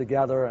brought us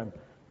together, and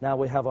now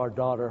we have our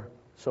daughter.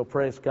 So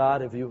praise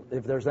God.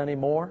 If there's any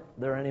more,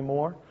 there are any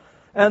more.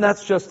 And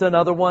that's just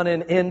another one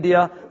in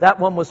India. That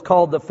one was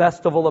called the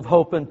Festival of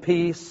Hope and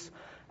Peace,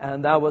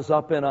 and that was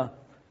up in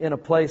a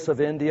place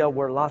of India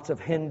where lots of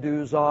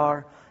Hindus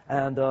are.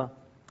 And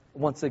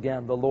once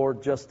again, the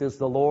Lord just is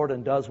the Lord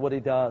and does what He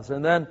does.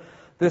 And then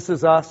this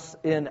is us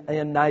in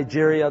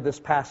Nigeria this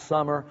past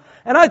summer.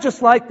 And I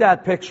just like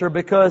that picture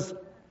because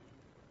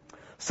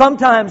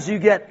sometimes you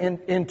get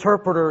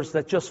interpreters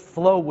that just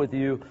flow with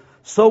you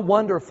so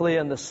wonderfully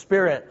in the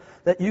Spirit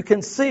that you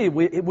can see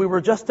we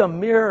were just a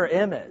mirror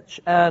image.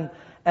 And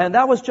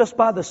that was just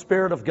by the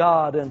Spirit of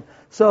God. And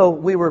so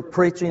we were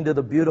preaching to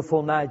the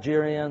beautiful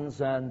Nigerians,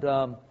 and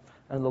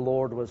the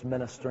Lord was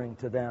ministering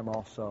to them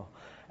also.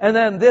 And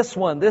then this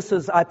one,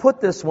 I put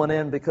this one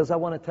in because I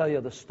want to tell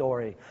you the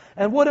story.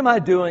 And what am I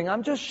doing?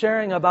 I'm just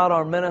sharing about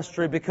our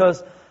ministry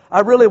because I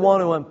really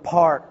want to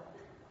impart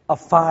a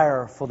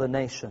fire for the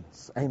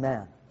nations.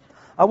 Amen.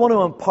 I want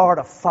to impart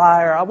a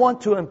fire. I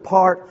want to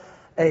impart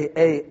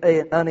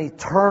an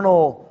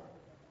eternal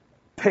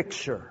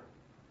picture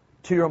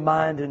to your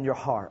mind and your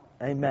heart.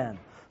 Amen.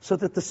 So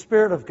that the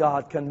Spirit of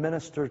God can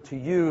minister to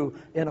you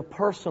in a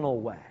personal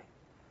way.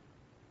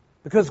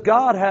 Because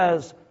God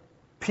has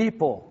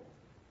people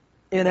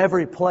in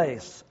every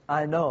place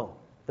I know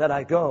that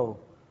I go,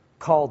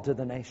 called to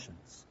the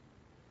nations.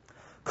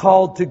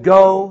 Called to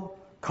go,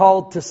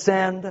 called to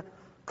send,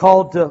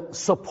 called to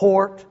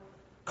support,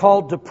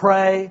 called to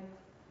pray.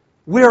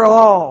 We're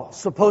all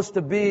supposed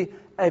to be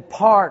a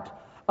part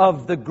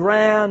of the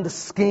grand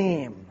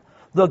scheme,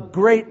 the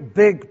great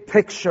big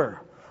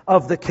picture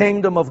of the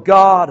kingdom of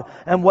God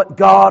and what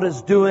God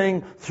is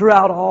doing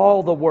throughout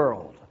all the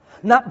world.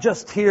 Not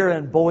just here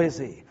in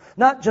Boise.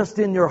 Not just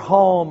in your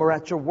home or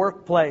at your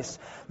workplace.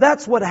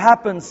 That's what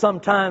happens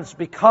sometimes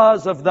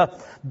because of the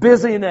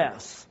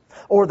busyness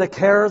or the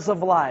cares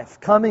of life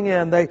coming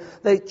in.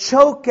 They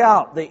choke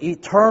out the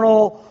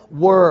eternal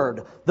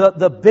word,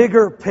 the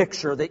bigger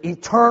picture, the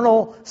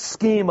eternal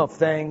scheme of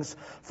things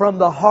from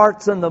the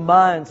hearts and the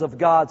minds of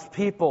God's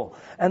people.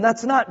 And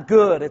that's not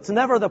good. It's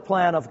never the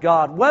plan of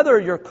God. Whether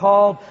you're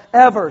called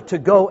ever to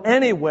go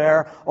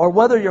anywhere or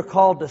whether you're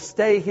called to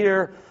stay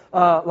here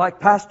like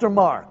Pastor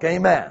Mark.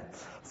 Amen.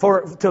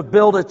 To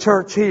build a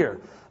church here.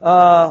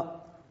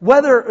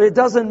 Whether it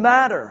doesn't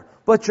matter,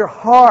 but your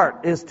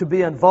heart is to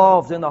be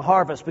involved in the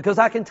harvest. Because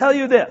I can tell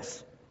you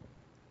this,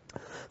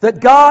 that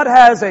God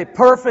has a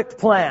perfect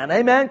plan.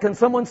 Amen? Can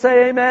someone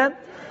say amen?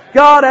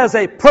 God has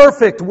a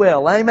perfect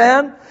will.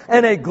 Amen?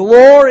 And a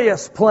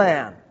glorious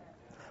plan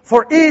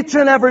for each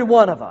and every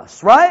one of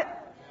us. Right?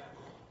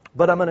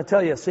 But I'm going to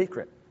tell you a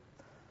secret.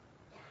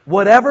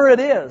 Whatever it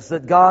is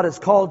that God has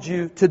called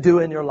you to do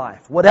in your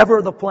life,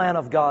 whatever the plan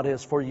of God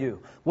is for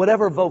you,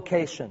 whatever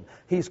vocation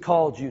He's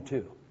called you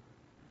to,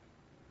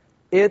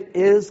 it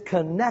is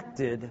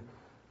connected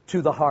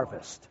to the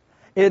harvest.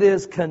 It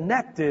is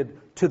connected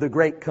to the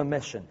Great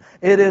Commission.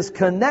 It is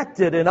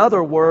connected, in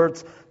other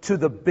words, to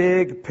the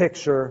big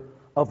picture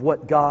of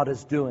what God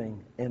is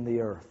doing in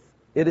the earth.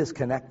 It is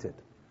connected.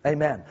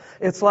 Amen.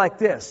 It's like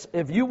this.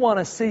 If you want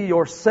to see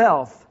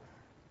yourself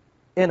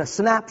in a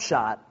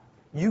snapshot,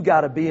 you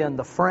got to be in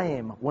the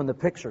frame when the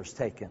picture's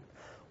taken.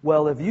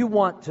 Well, if you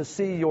want to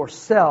see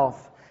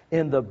yourself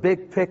in the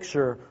big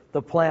picture,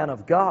 the plan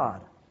of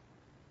God,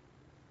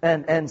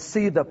 and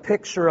see the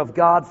picture of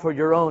God for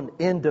your own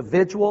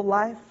individual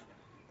life,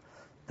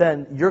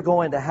 then you're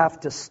going to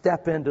have to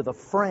step into the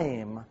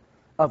frame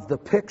of the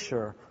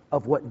picture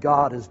of what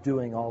God is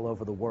doing all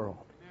over the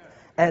world.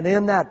 And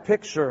in that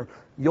picture,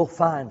 you'll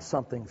find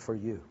something for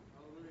you.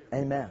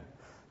 Amen.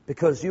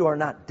 Because you are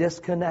not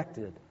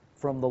disconnected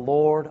from the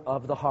Lord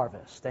of the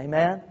harvest.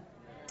 Amen?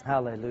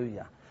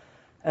 Hallelujah.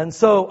 And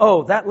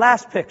so, that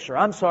last picture.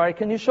 I'm sorry,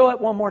 can you show it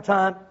one more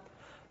time?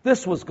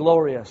 This was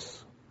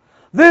glorious.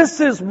 This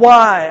is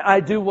why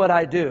I do what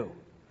I do.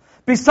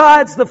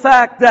 Besides the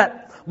fact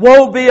that,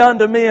 woe be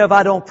unto me if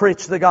I don't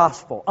preach the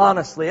gospel.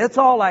 Honestly, it's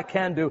all I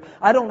can do.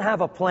 I don't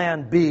have a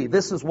plan B.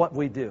 This is what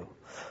we do.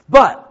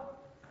 But,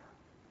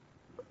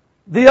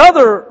 the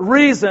other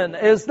reason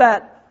is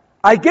that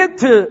I get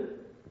to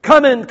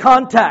come in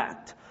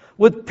contact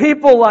with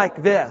people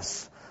like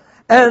this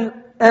and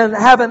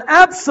have an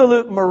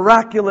absolute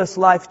miraculous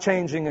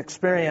life-changing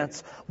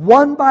experience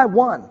one by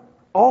one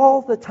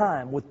all the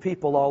time with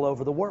people all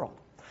over the world.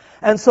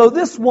 And so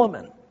this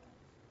woman,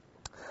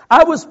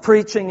 I was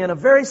preaching in a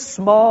very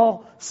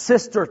small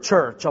sister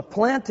church, a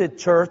planted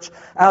church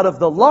out of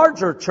the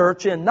larger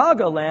church in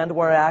Nagaland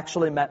where I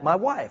actually met my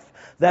wife.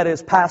 That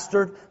is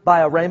pastored by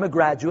a Rhema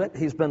graduate.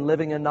 He's been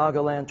living in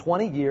Nagaland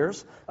 20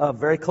 years, a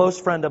very close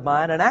friend of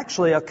mine, and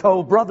actually a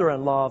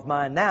co-brother-in-law of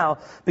mine now,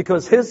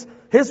 because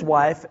his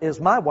wife is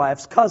my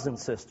wife's cousin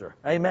sister.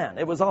 Amen.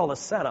 It was all a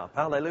setup.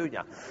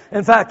 Hallelujah.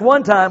 In fact,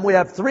 one time we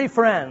have 3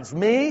 friends,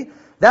 me,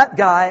 that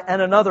guy, and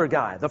another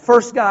guy. The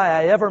first guy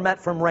I ever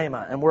met from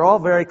Rhema, and we're all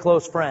very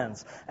close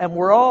friends. And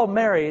we're all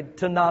married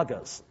to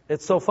Nagas.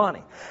 It's so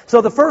funny.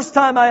 So the first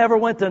time I ever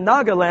went to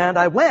Nagaland,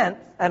 I went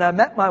and I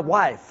met my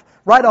wife.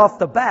 Right off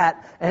the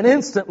bat, and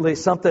instantly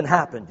something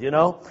happened,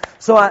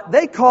 So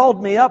they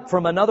called me up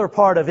from another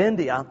part of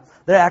India.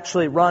 They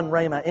actually run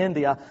Rhema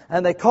India.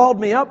 And they called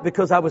me up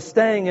because I was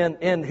staying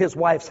in his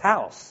wife's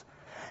house.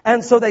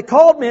 And so they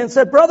called me and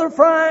said, Brother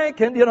Frank,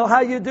 and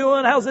how you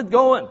doing? How's it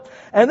going?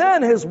 And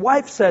then his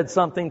wife said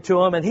something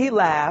to him, and he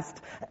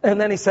laughed.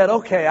 And then he said,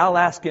 okay, I'll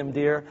ask him,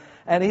 dear.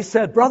 And he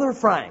said, Brother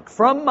Frank,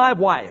 from my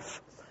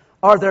wife,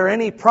 are there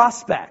any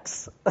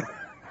prospects?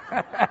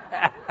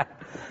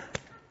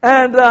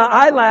 And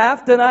I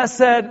laughed and I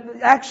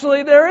said,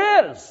 actually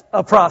there is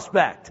a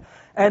prospect.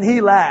 And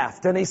he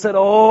laughed and he said,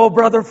 "Oh,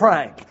 Brother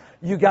Frank,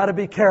 you got to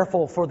be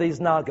careful for these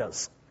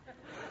Nagas."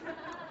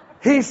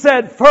 He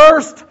said,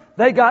 "First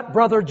they got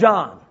Brother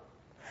John.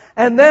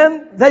 And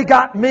then they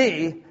got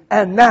me.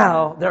 And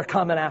now they're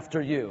coming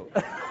after you."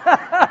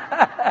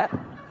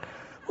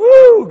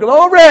 Woo,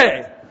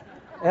 glory!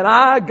 And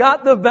I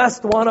got the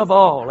best one of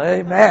all.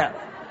 Amen.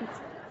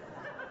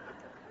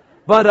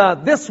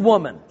 But this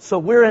woman, so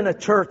we're in a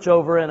church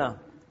over in a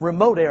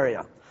remote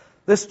area.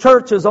 This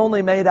church is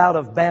only made out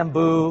of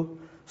bamboo,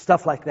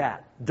 stuff like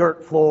that,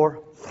 dirt floor.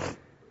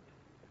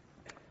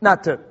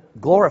 Not to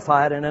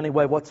glorify it in any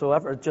way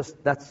whatsoever.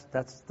 Just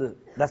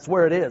that's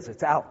where it is.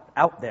 It's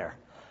out there.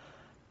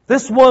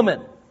 This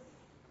woman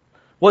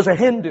was a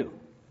Hindu,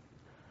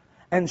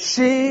 and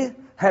she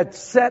had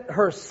set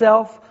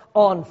herself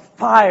on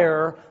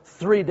fire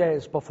 3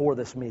 days before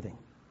this meeting.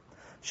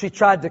 She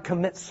tried to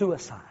commit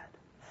suicide.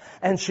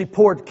 And she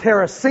poured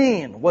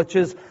kerosene, which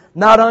is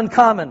not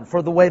uncommon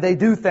for the way they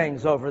do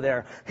things over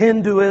there.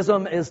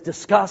 Hinduism is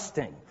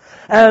disgusting.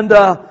 And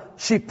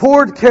she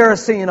poured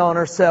kerosene on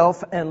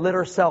herself and lit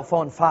herself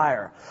on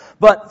fire.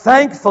 But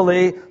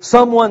thankfully,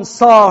 someone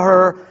saw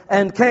her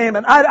and came.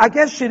 And I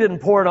guess she didn't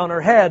pour it on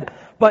her head.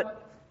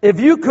 But if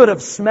you could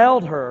have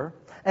smelled her,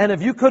 and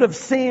if you could have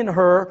seen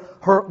her,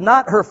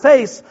 not her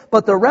face,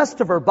 but the rest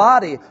of her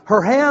body,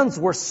 her hands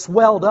were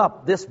swelled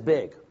up this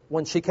big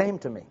when she came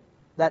to me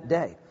that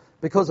day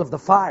because of the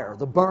fire,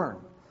 the burn.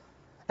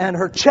 And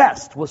her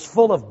chest was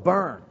full of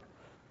burn.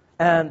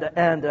 And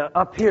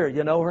up here,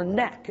 you know, her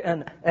neck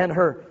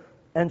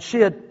and she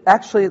had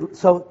actually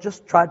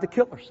just tried to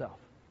kill herself.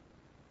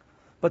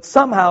 But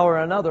somehow or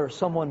another,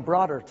 someone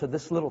brought her to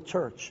this little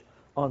church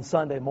on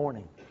Sunday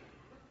morning.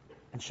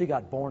 And she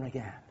got born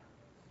again.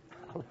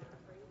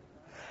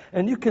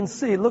 And you can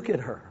see, look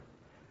at her.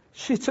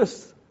 She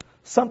just,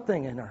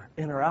 something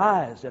in her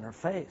eyes, in her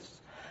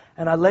face.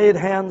 And I laid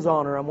hands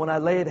on her, and when I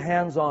laid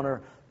hands on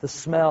her, the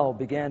smell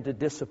began to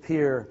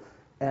disappear,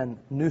 and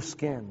new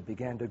skin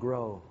began to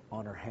grow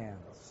on her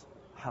hands.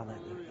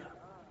 Hallelujah.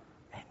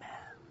 Amen.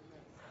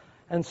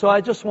 And so I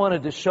just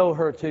wanted to show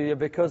her to you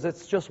because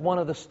it's just one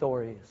of the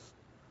stories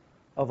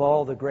of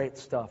all the great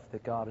stuff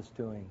that God is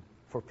doing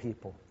for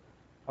people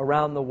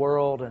around the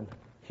world and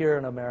here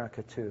in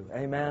America too.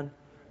 Amen.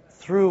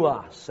 Through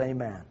us.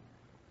 Amen.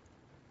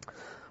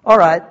 All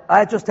right,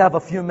 I just have a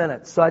few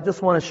minutes, so I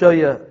just want to show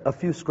you a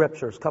few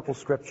scriptures, a couple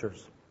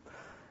scriptures.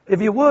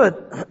 If you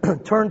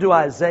would, turn to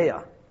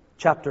Isaiah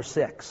chapter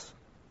 6.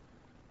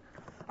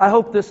 I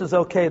hope this is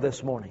okay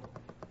this morning.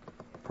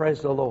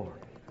 Praise the Lord.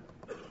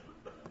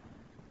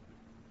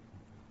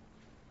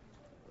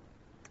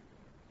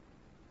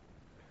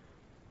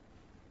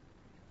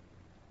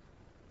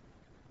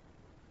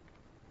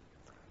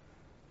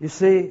 You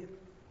see,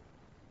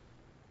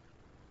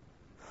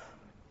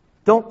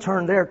 don't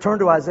turn there. Turn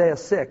to Isaiah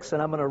 6,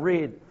 and I'm going to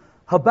read.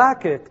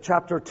 Habakkuk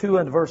chapter 2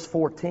 and verse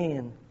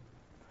 14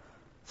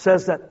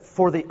 says that,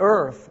 "For the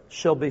earth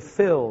shall be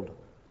filled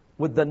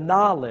with the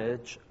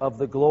knowledge of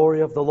the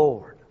glory of the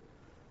Lord,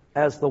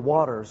 as the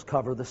waters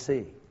cover the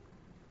sea."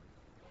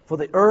 For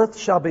the earth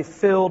shall be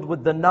filled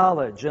with the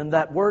knowledge. And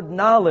that word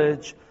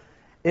knowledge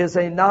is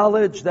a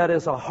knowledge that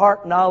is a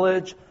heart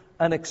knowledge,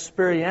 an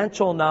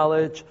experiential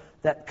knowledge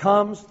that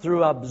comes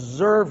through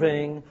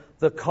observing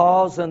the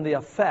cause and the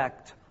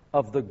effect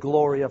of the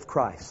glory of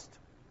Christ.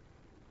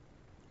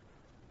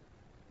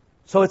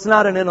 So it's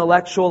not an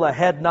intellectual, a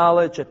head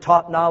knowledge, a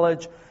taught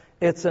knowledge.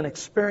 It's an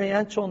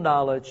experiential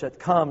knowledge that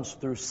comes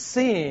through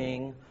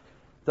seeing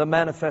the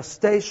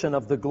manifestation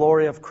of the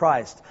glory of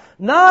Christ.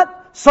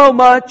 Not so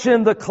much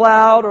in the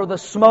cloud or the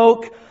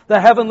smoke, the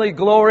heavenly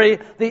glory,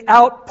 the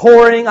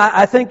outpouring.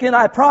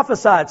 I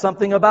prophesied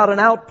something about an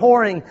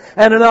outpouring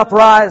and an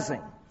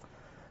uprising.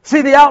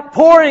 See, the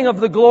outpouring of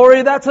the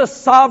glory, that's a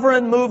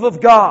sovereign move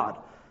of God.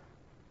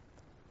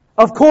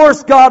 Of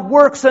course, God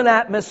works in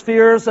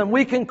atmospheres, and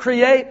we can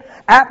create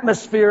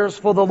atmospheres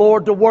for the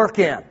Lord to work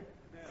in.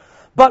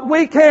 But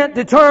we can't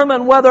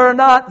determine whether or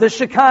not the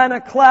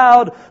Shekinah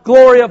cloud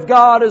glory of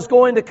God is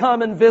going to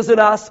come and visit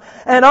us.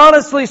 And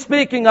honestly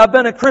speaking, I've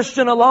been a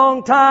Christian a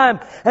long time,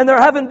 and there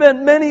haven't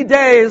been many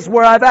days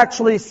where I've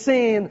actually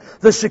seen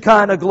the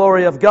Shekinah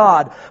glory of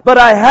God. But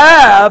I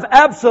have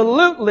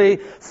absolutely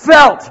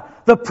felt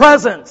the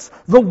presence,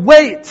 the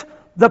weight,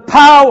 the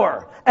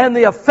power, and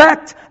the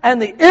effect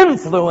and the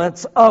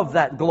influence of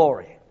that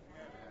glory.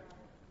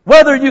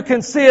 Whether you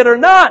can see it or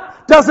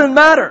not doesn't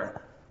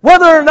matter.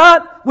 Whether or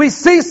not we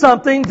see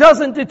something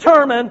doesn't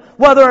determine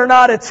whether or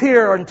not it's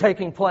here and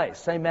taking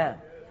place. Amen.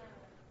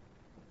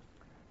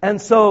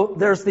 And so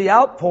there's the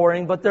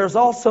outpouring, but there's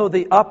also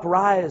the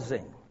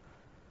uprising.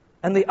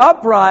 And the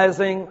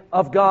uprising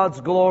of God's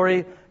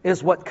glory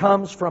is what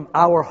comes from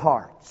our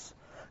hearts.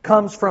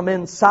 Comes from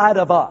inside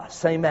of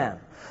us. Amen.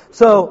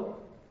 So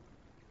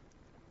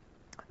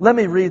let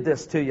me read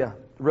this to you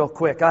real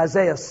quick.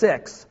 Isaiah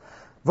 6.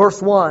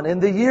 Verse 1, in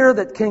the year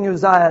that King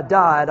Uzziah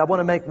died, I want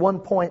to make one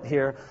point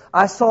here.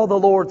 I saw the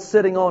Lord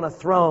sitting on a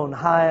throne,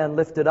 high and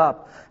lifted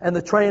up, and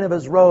the train of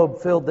His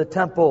robe filled the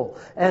temple.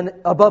 And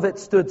above it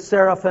stood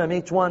seraphim.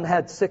 Each one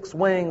had 6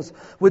 wings.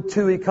 With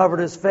 2 He covered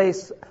His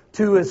face,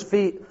 2 His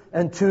feet,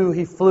 and 2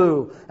 He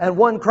flew. And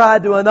one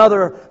cried to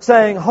another,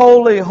 saying,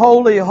 Holy,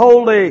 holy,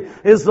 holy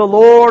is the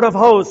Lord of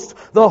hosts.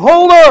 The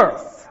whole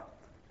earth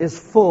is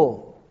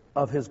full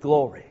of His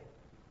glory.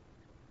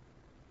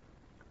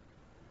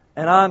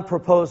 And I'm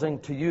proposing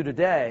to you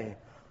today,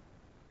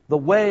 the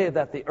way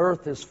that the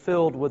earth is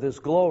filled with His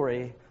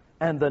glory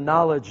and the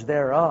knowledge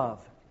thereof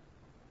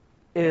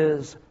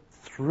is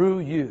through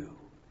you,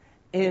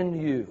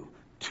 in you,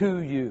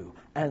 to you,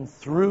 and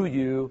through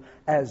you,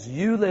 as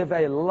you live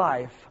a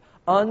life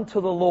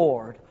unto the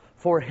Lord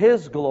for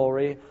His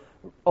glory,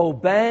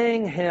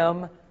 obeying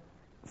Him,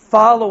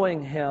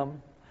 following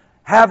Him,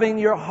 having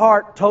your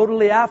heart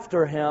totally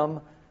after Him,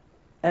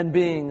 and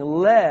being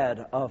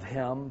led of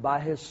Him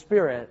by His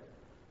Spirit.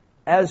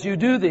 As you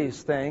do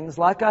these things,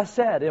 like I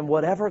said, in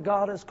whatever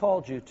God has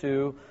called you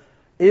to,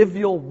 if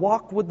you'll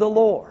walk with the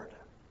Lord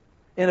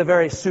in a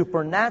very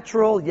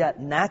supernatural yet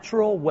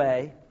natural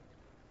way,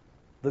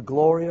 the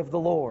glory of the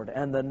Lord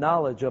and the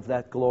knowledge of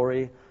that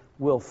glory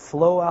will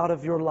flow out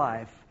of your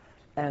life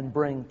and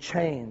bring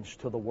change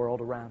to the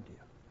world around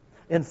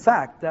you. In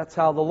fact, that's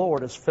how the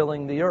Lord is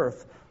filling the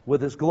earth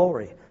with His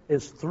glory,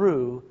 is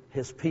through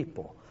His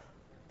people.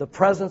 The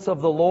presence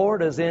of the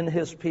Lord is in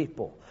His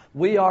people.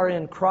 We are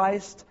in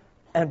Christ,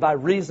 and by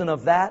reason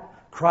of that,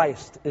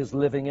 Christ is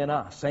living in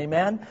us.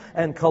 Amen?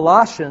 And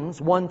Colossians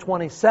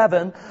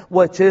 1:27,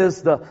 which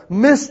is the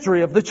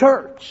mystery of the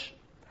church,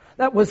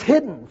 that was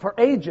hidden for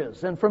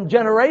ages and from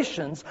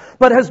generations,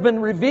 but has been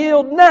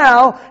revealed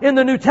now in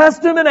the New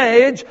Testament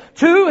age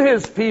to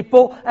His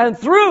people and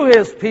through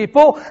His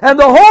people. And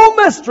the whole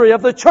mystery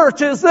of the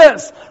church is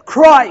this: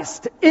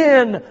 Christ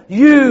in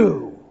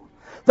you.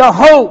 The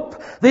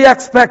hope, the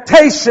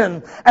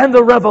expectation, and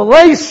the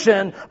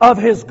revelation of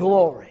His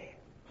glory.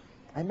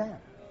 Amen.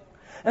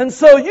 And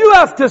so you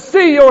have to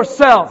see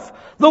yourself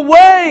the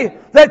way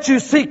that you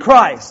see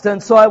Christ.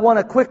 And so I want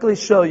to quickly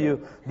show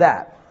you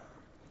that.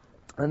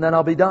 And then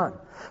I'll be done.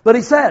 But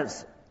he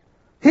says,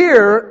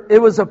 here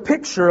it was a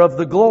picture of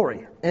the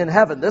glory in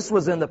heaven. This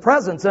was in the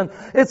presence. And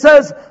it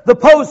says, the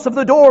posts of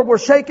the door were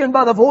shaken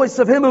by the voice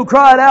of Him who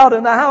cried out,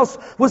 and the house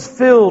was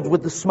filled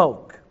with the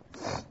smoke.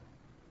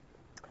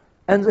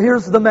 And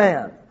here's the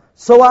man.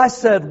 So I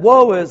said,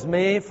 Woe is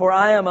me, for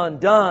I am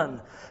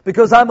undone,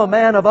 because I'm a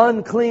man of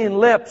unclean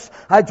lips.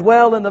 I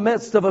dwell in the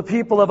midst of a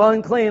people of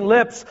unclean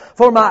lips,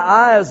 for my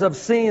eyes have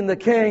seen the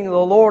King, the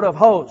Lord of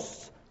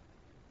hosts.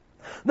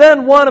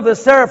 Then one of the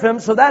seraphim,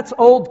 so that's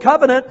Old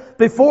Covenant,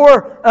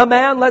 before a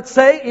man, let's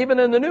say, even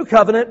in the New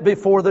Covenant,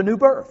 before the new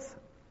birth.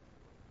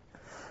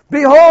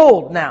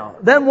 Behold now,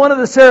 then one of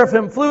the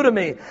seraphim flew to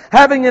me,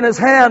 having in his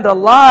hand a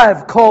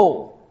live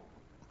coal,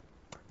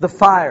 the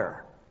fire,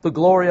 the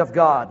glory of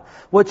God,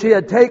 which he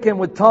had taken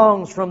with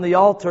tongs from the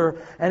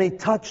altar, and he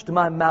touched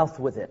my mouth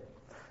with it,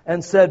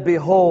 and said,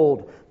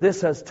 Behold,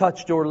 this has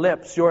touched your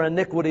lips, your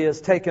iniquity is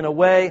taken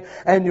away,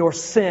 and your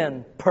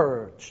sin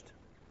purged.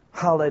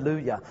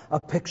 Hallelujah. A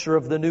picture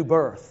of the new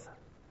birth.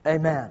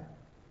 Amen.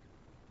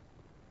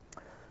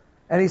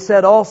 And he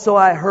said, Also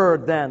I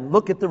heard then,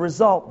 look at the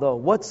result though.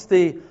 What's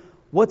the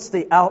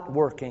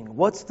outworking?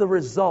 What's the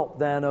result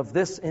then of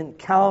this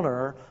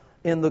encounter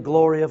in the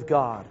glory of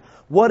God?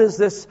 What is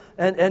this?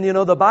 And you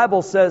know, the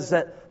Bible says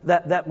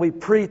that we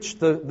preach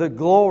the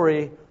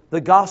glory,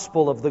 the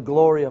gospel of the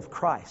glory of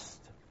Christ.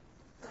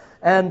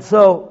 And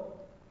so,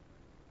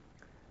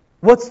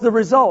 what's the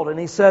result? And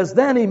he says,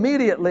 Then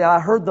immediately I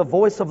heard the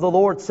voice of the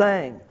Lord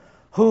saying,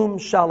 Whom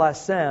shall I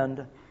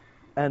send,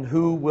 and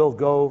who will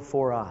go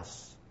for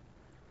us?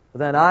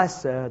 Then I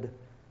said,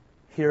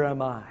 Here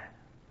am I.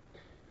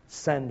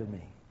 Send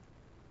me.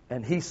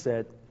 And He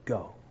said,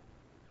 Go.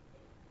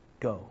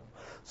 Go.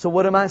 So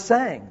what am I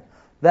saying?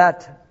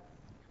 That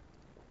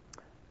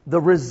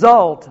the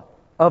result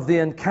of the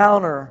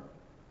encounter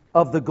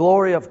of the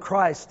glory of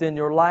Christ in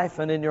your life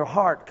and in your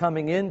heart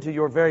coming into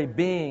your very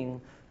being,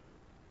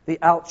 the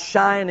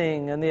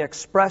outshining and the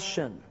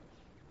expression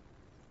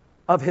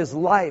of His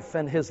life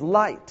and His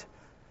light,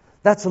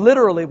 that's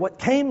literally what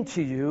came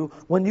to you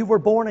when you were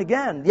born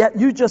again. Yet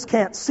you just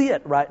can't see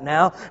it right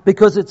now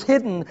because it's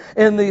hidden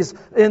in these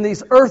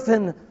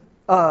earthen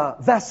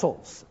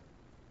vessels.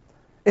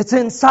 It's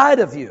inside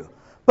of you.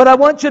 But I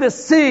want you to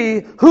see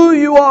who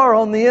you are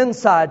on the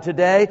inside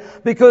today,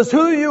 because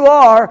who you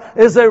are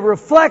is a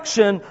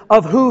reflection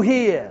of who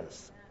He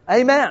is.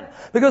 Amen.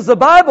 Because the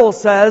Bible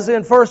says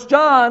in 1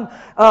 John,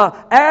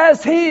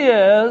 as He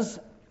is,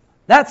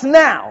 that's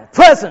now,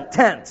 present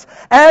tense,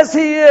 as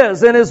He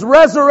is in His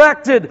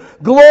resurrected,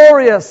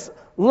 glorious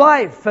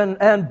life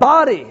and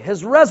body,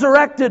 His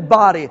resurrected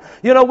body.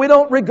 You know, we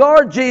don't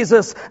regard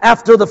Jesus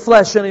after the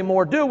flesh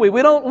anymore, do we?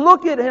 We don't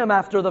look at Him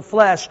after the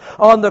flesh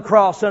on the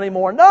cross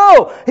anymore.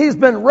 No, He's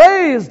been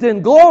raised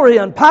in glory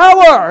and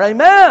power.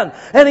 Amen.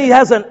 And He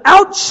has an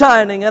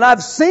outshining, and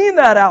I've seen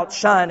that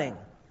outshining.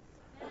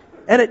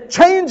 and it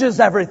changes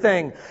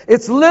everything.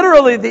 It's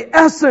literally the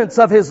essence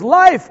of His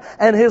life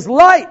and His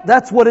light.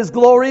 That's what His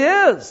glory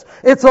is.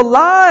 It's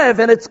alive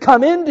and it's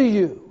come into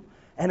you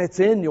and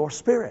it's in your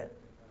spirit.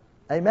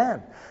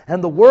 Amen.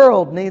 And the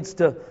world needs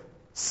to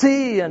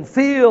see and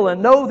feel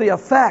and know the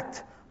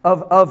effect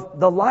of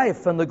the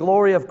life and the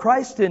glory of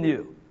Christ in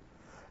you.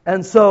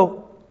 And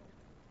so,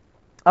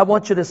 I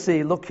want you to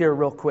see, look here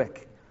real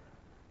quick.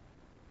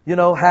 You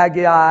know,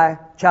 Haggai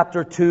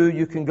chapter 2,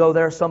 you can go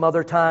there some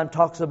other time,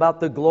 talks about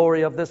the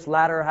glory of this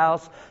latter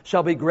house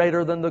shall be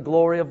greater than the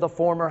glory of the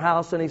former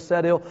house. And He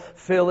said He'll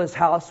fill His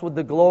house with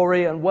the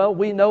glory. And well,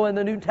 we know in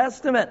the New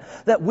Testament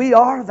that we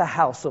are the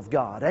house of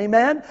God.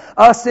 Amen?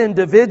 Us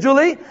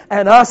individually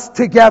and us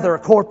together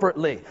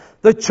corporately.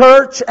 The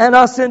church and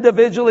us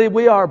individually,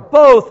 we are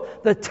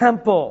both the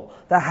temple,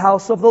 the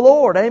house of the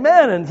Lord.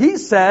 Amen. And He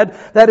said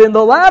that in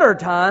the latter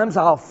times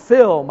I'll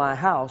fill my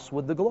house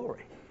with the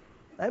glory.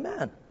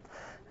 Amen.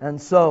 And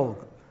so,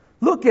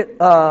 look at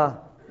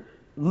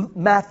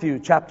Matthew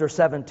chapter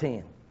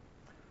 17.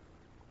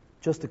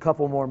 Just a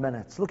couple more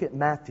minutes. Look at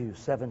Matthew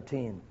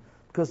 17.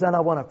 Because then I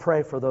want to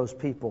pray for those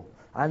people.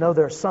 I know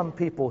there are some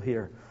people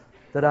here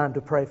that I'm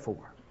to pray for.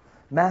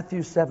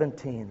 Matthew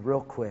 17,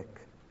 real quick.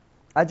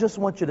 I just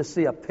want you to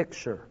see a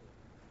picture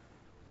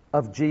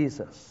of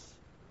Jesus.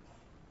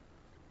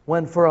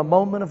 When for a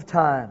moment of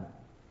time,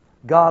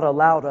 God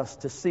allowed us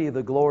to see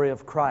the glory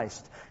of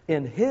Christ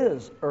in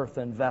His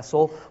earthen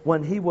vessel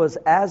when He was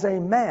as a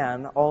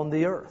man on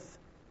the earth,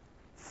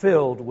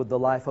 filled with the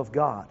life of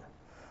God.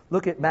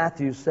 Look at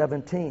Matthew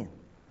 17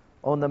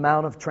 on the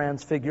Mount of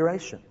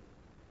Transfiguration.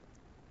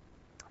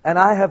 And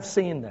I have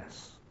seen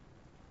this.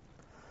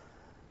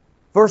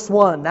 Verse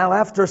 1, now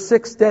after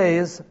 6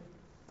 days,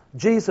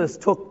 Jesus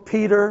took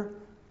Peter,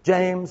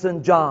 James,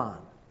 and John,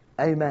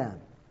 amen,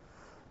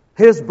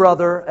 His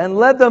brother, and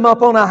led them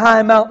up on a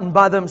high mountain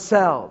by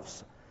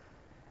themselves.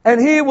 And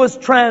He was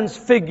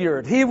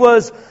transfigured. He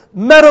was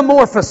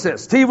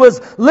metamorphosed. He was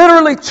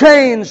literally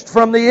changed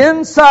from the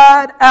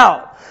inside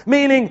out.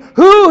 Meaning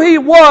who He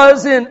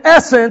was in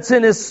essence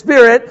in His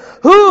spirit,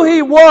 who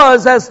He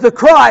was as the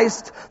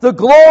Christ, the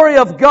glory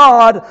of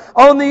God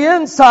on the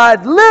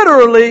inside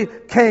literally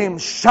came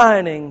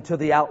shining to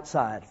the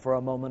outside for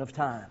a moment of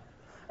time.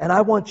 And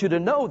I want you to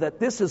know that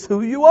this is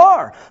who you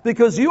are,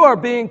 because you are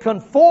being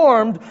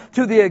conformed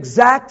to the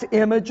exact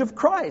image of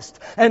Christ.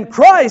 And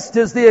Christ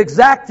is the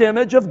exact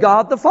image of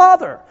God the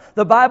Father.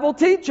 The Bible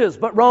teaches,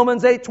 but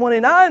Romans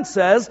 8:29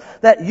 says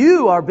that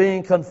you are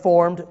being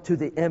conformed to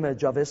the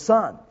image of His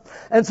Son.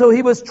 And so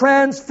He was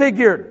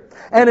transfigured,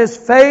 and His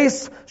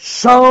face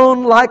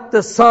shone like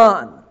the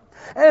sun,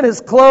 and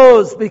His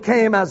clothes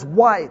became as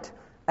white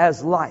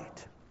as light.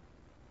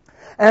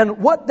 And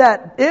what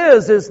that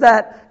is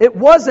that it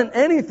wasn't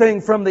anything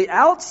from the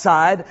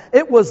outside.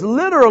 It was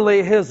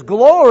literally His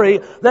glory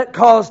that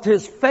caused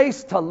His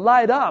face to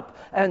light up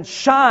and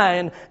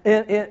shine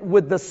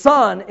with the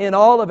sun in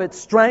all of its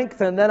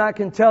strength. And then I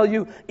can tell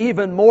you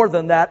even more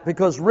than that,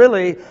 because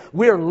really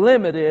we're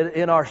limited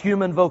in our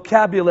human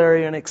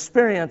vocabulary and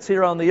experience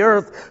here on the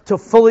earth to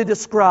fully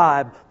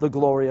describe the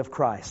glory of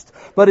Christ.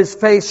 But His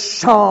face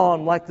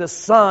shone like the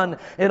sun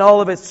in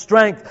all of its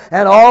strength,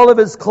 and all of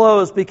His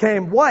clothes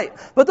became white.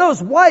 But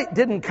those white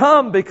didn't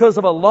come because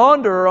of a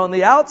launderer on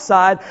the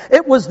outside.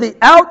 It was the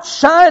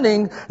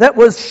outshining that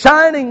was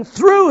shining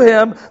through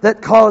Him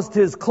that caused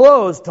His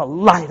clothes to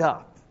light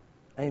up.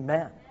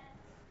 Amen.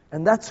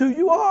 And that's who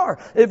you are.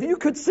 If you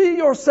could see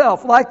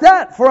yourself like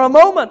that for a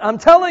moment, I'm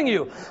telling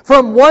you,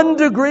 from one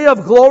degree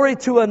of glory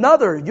to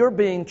another, you're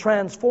being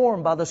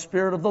transformed by the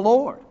Spirit of the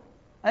Lord.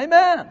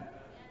 Amen.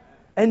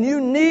 And you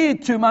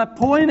need to, my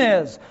point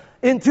is,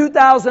 in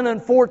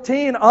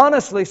 2014,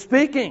 honestly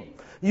speaking,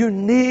 you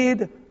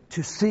need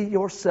to see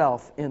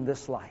yourself in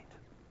this light.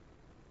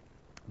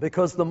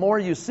 Because the more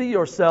you see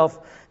yourself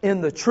in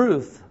the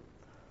truth,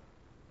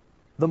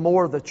 the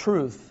more the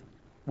truth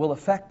will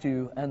affect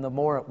you and the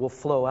more it will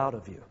flow out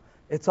of you.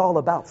 It's all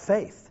about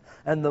faith.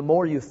 And the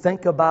more you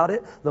think about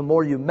it, the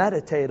more you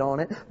meditate on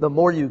it, the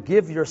more you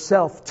give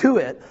yourself to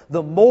it,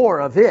 the more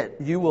of it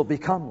you will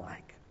become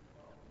like.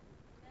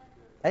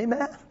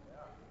 Amen.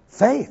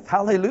 Faith.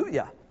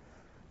 Hallelujah.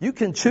 You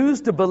can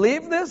choose to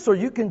believe this or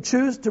you can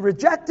choose to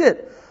reject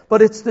it.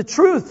 But it's the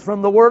truth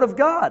from the Word of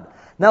God.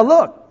 Now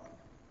look.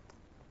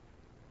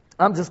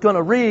 I'm just going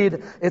to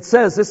read. It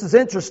says, this is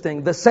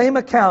interesting, the same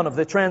account of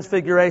the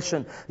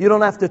Transfiguration. You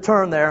don't have to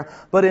turn there.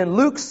 But in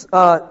Luke's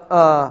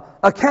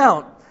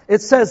account,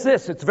 it says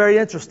this. It's very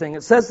interesting.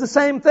 It says the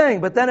same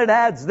thing, but then it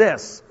adds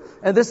this.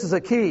 And this is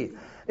a key.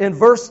 In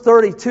verse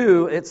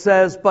 32, it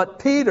says, but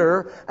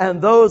Peter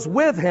and those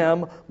with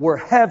him were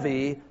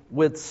heavy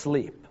with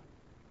sleep.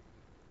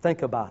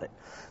 Think about it.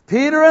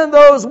 Peter and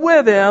those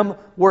with him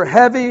were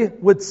heavy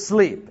with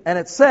sleep. And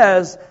it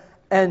says,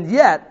 and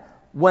yet,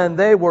 when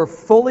they were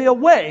fully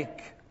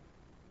awake,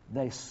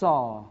 they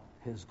saw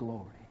His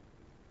glory.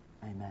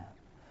 Amen.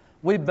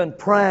 We've been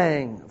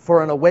praying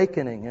for an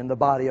awakening in the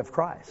body of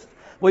Christ.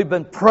 We've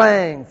been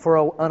praying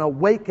for an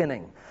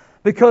awakening.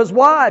 Because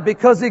why?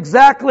 Because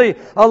exactly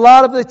a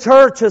lot of the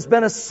church has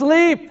been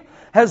asleep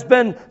has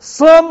been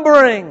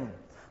slumbering,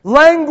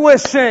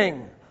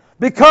 languishing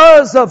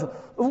because of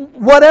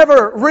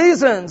whatever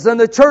reasons, and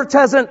the church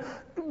hasn't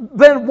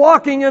been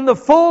walking in the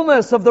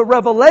fullness of the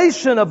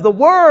revelation of the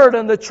Word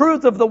and the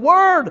truth of the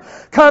Word,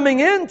 coming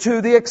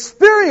into the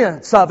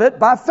experience of it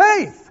by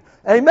faith.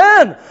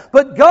 Amen.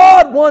 But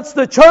God wants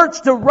the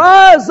church to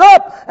rise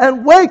up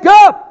and wake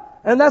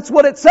up. And that's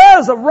what it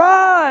says.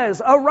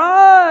 Arise,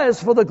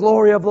 arise, for the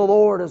glory of the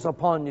Lord is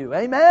upon you.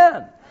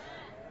 Amen.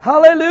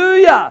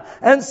 Hallelujah.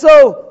 And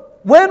so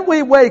when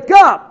we wake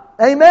up,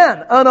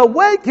 amen, an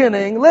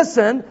awakening,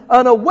 listen,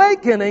 an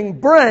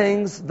awakening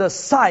brings the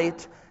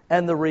sight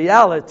and the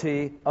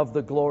reality of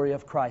the glory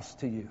of Christ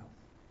to you.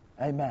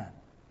 Amen.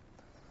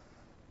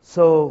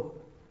 So,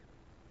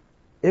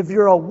 if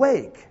you're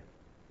awake,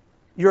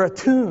 you're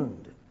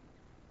attuned,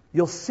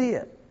 you'll see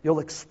it, you'll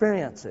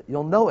experience it,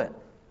 you'll know it.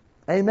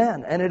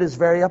 Amen. And it is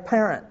very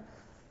apparent.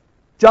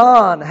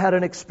 John had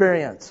an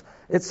experience.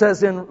 It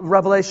says in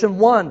Revelation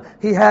 1,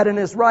 he had in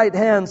his right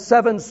hand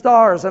 7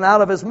 stars, and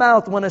out of his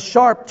mouth went a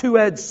sharp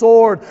 2-edged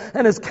sword,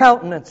 and his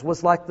countenance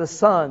was like the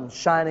sun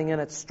shining in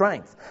its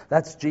strength.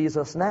 That's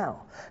Jesus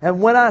now.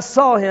 And when I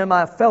saw him,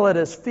 I fell at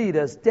his feet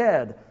as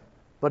dead,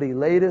 but he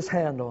laid his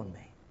hand on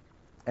me,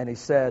 and he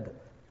said,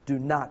 do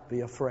not be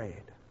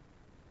afraid.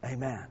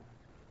 Amen.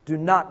 Do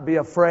not be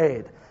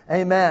afraid.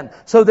 Amen.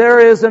 So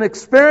there is an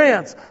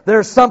experience.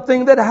 There's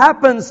something that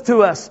happens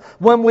to us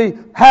when we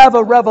have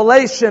a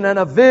revelation and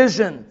a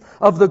vision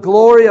of the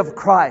glory of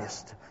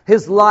Christ,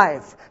 His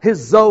life,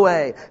 His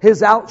Zoe,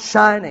 His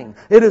outshining.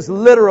 It is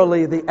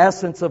literally the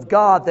essence of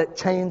God that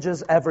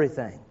changes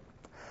everything.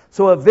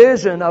 So a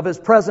vision of His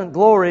present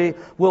glory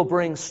will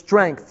bring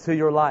strength to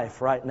your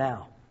life right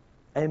now.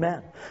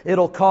 Amen.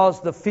 It'll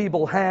cause the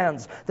feeble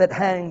hands that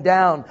hang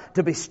down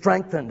to be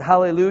strengthened.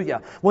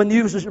 Hallelujah. When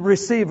you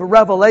receive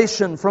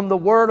revelation from the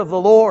Word of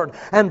the Lord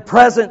and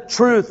present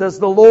truth as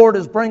the Lord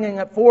is bringing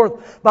it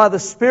forth by the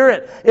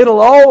Spirit,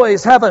 it'll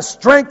always have a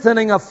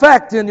strengthening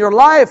effect in your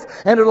life,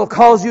 and it'll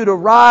cause you to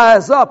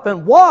rise up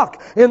and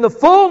walk in the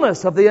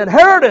fullness of the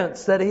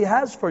inheritance that He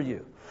has for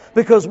you.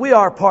 Because we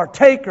are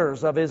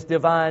partakers of His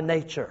divine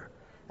nature.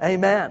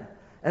 Amen.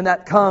 And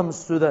that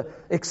comes through the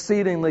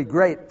exceedingly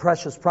great,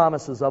 precious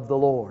promises of the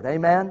Lord.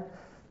 Amen?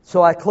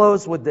 So I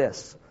close with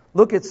this.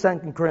 Look at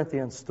 2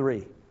 Corinthians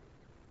 3.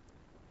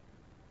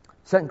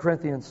 2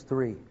 Corinthians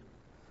 3.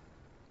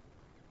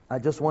 I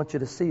just want you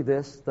to see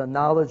this. The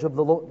knowledge of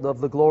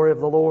the glory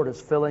of the Lord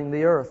is filling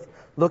the earth.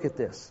 Look at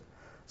this.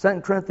 2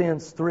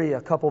 Corinthians 3,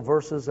 a couple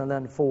verses, and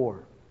then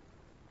 4.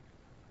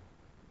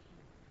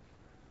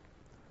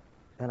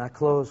 And I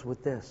close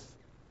with this.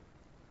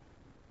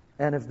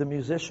 And if the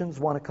musicians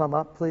want to come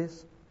up,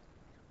 please.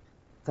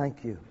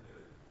 Thank you.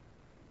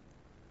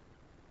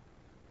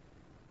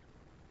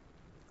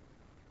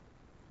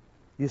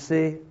 You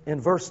see,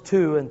 in verse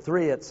 2 and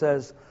 3 it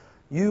says,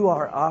 you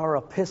are our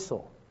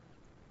epistle.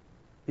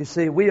 You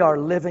see, we are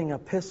living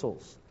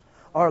epistles.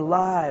 Our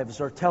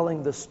lives are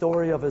telling the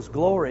story of His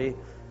glory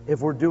if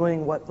we're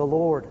doing what the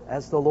Lord,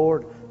 as the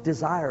Lord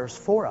desires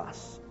for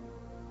us.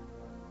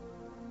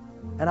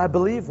 And I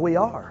believe we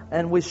are.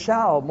 And we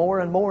shall more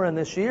and more in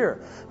this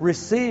year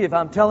receive.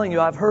 I'm telling you,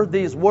 I've heard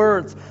these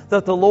words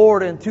that the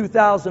Lord in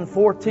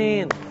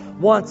 2014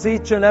 wants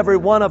each and every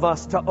one of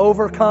us to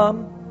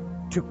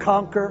overcome, to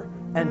conquer,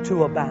 and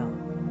to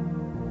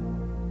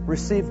abound.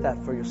 Receive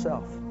that for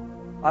yourself.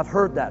 I've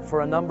heard that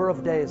for a number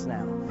of days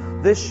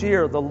now. This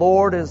year, the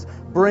Lord is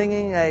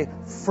bringing a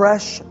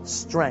fresh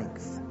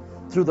strength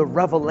through the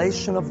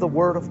revelation of the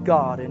Word of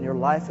God in your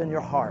life and your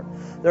heart.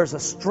 There's a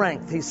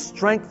strength. He's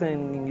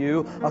strengthening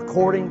you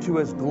according to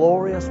His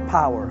glorious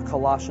power,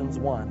 Colossians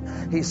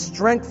 1. He's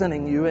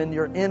strengthening you in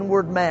your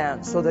inward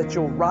man so that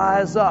you'll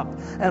rise up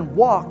and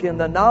walk in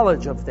the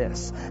knowledge of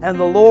this. And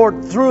the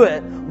Lord, through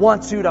it,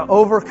 wants you to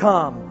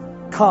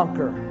overcome,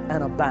 conquer,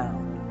 and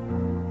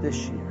abound this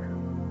year.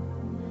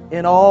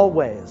 In all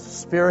ways,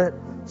 spirit,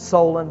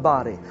 soul, and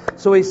body.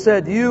 So He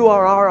said, you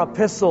are our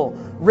epistle,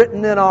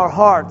 written in our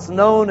hearts,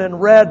 known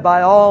and read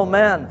by all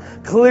men.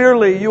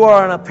 Clearly, you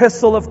are an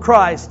epistle of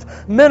Christ,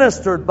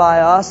 ministered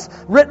by us,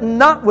 written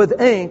not with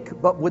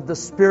ink, but with the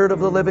Spirit of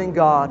the living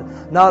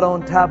God, not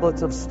on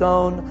tablets of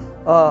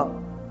stone,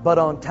 but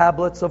on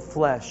tablets of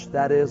flesh,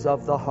 that is,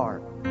 of the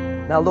heart.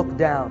 Now look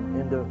down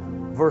into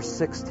verse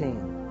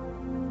 16.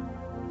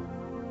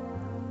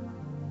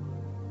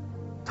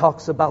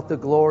 Talks about the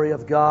glory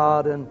of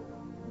God and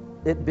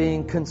it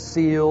being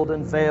concealed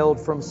and veiled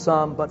from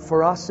some, but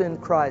for us in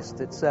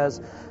Christ, it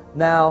says,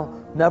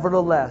 now,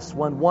 nevertheless,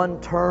 when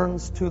one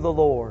turns to the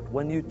Lord,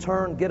 when you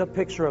turn, get a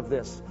picture of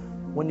this,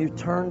 when you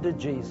turn to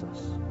Jesus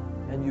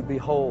and you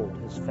behold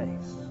His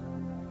face,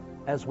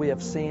 as we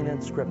have seen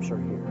in Scripture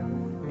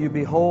here, you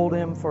behold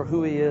Him for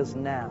who He is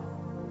now,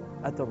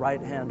 at the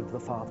right hand of the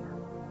Father.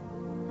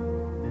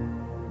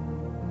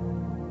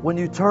 When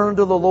you turn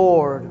to the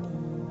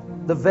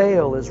Lord, the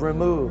veil is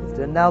removed,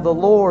 and now the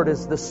Lord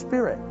is the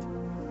Spirit.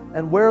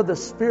 And where the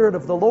Spirit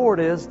of the Lord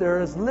is,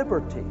 there is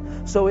liberty.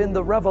 So in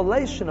the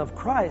revelation of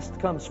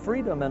Christ comes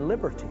freedom and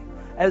liberty.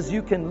 as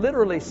you can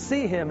literally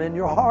see Him in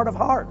your heart of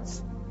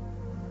hearts.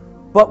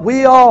 But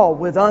we all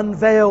with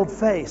unveiled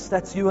face,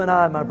 that's you and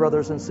I, my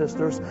brothers and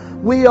sisters,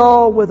 we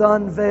all with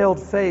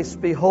unveiled face,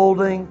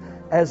 beholding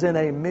as in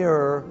a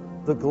mirror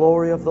the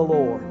glory of the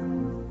Lord,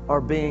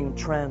 are being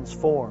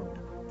transformed.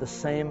 The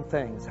same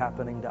things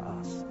happening to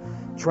us.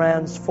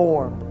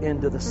 Transformed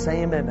into the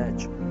same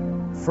image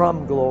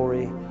from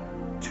glory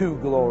to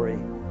glory,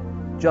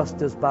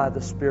 just as by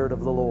the Spirit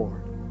of the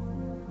Lord.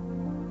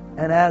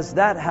 And as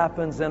that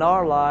happens in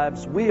our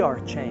lives, we are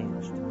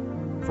changed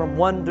from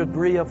one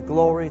degree of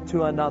glory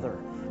to another,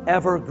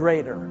 ever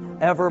greater,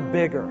 ever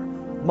bigger.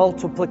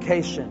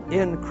 Multiplication,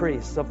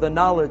 increase of the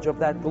knowledge of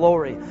that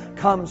glory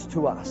comes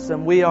to us,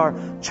 and we are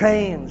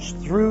changed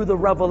through the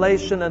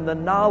revelation and the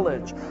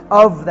knowledge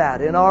of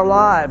that in our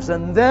lives.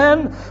 And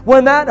then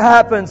when that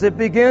happens, it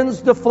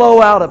begins to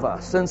flow out of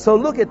us. And so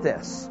look at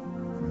this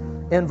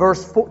in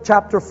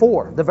chapter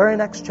 4, the very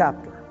next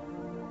chapter.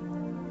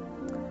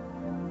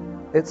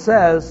 It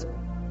says,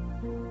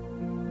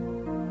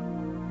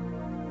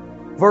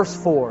 verse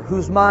 4,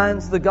 whose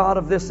minds the God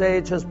of this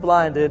age has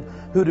blinded,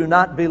 who do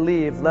not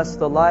believe, lest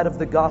the light of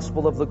the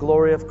gospel of the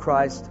glory of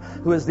Christ,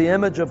 who is the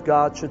image of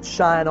God, should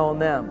shine on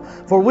them.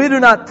 For we do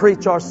not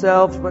preach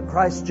ourselves, but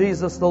Christ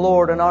Jesus the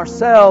Lord, and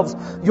ourselves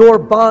your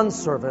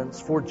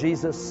bondservants for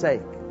Jesus'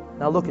 sake.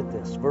 Now look at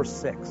this, verse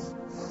 6.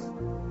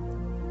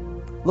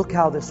 Look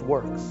how this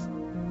works.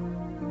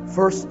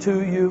 First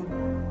to you,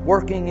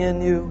 working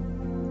in you,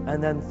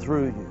 and then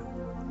through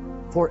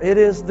you. For it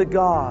is the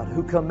God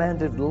who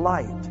commanded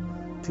light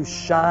to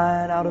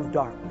shine out of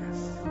darkness,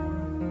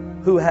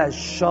 who has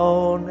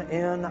shone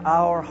in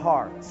our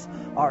hearts,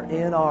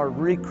 in our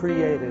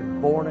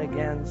recreated,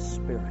 born-again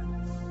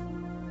spirits,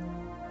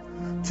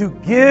 to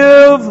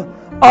give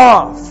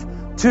off,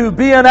 to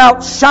be an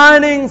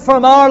outshining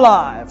from our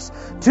lives,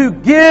 to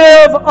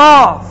give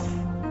off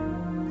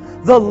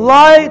the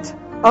light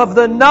of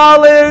the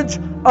knowledge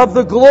of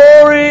the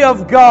glory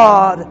of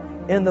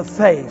God in the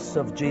face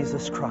of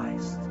Jesus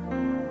Christ.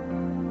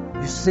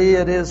 You see,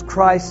 it is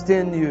Christ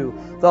in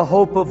you, the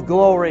hope of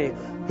glory,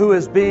 who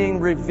is being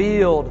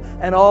revealed,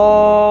 and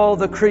all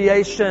the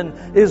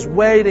creation is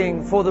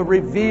waiting for the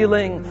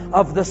revealing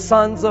of the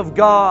sons of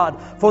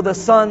God, for the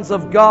sons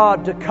of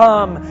God to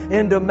come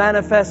into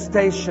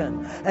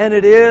manifestation. And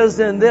it is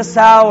in this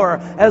hour,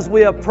 as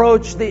we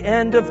approach the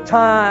end of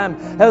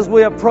time, as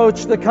we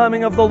approach the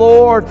coming of the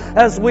Lord,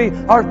 as we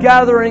are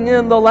gathering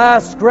in the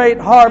last great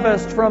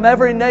harvest from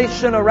every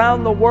nation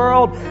around the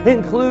world,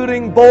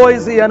 including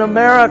Boise and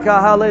America,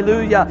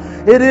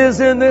 hallelujah. It is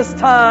in this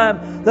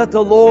time that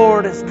the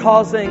Lord is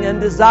causing and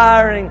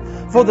desiring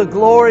for the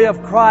glory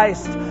of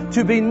Christ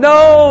to be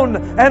known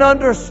and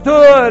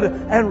understood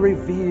and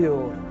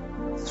revealed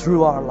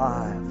through our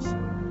lives.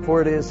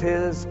 For it is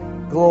His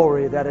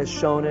glory that is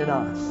shown in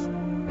us.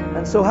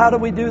 And so how do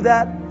we do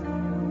that?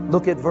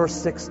 Look at verse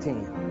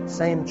 16,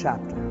 same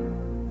chapter.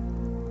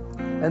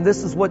 And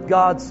this is what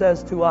God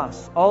says to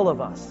us, all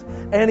of us,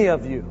 any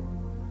of you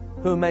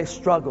who may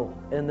struggle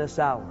in this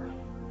hour.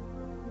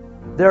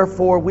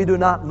 Therefore, we do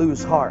not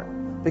lose heart.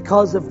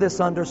 Because of this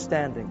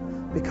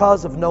understanding,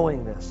 because of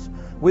knowing this,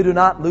 we do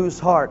not lose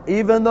heart.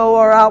 Even though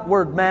our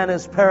outward man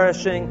is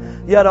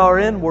perishing, yet our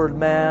inward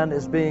man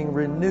is being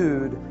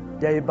renewed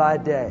day by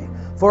day.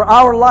 For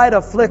our light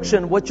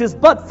affliction, which is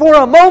but for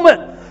a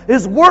moment,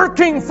 is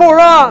working for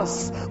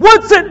us.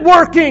 What's it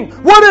working?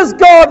 What is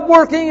God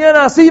working in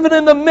us, even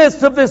in the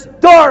midst of this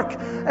dark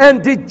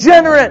and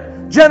degenerate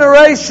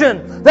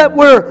generation that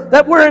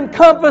we're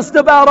encompassed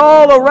about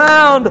all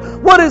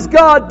around? What is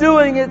God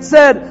doing? It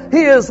said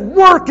He is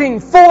working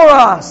for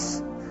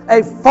us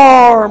a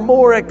far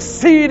more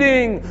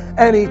exceeding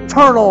and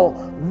eternal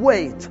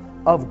weight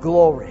of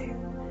glory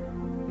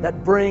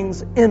that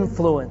brings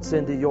influence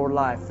into your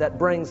life, that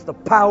brings the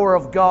power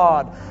of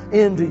God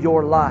into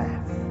your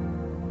life.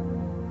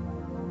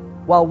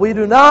 While we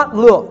do not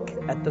look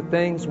at the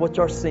things which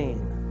are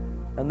seen,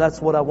 and that's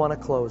what I want to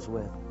close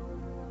with.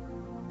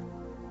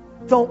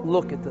 Don't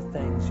look at the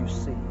things you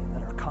see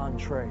that are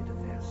contrary to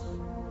this.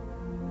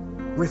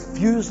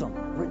 Refuse them,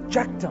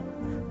 reject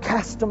them,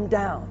 cast them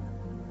down.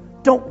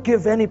 Don't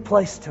give any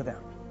place to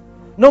them.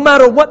 No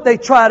matter what they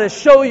try to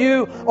show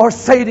you or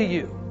say to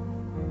you,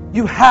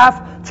 you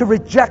have to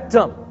reject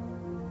them.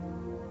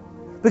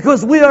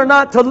 Because we are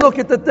not to look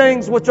at the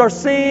things which are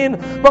seen,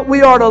 but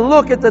we are to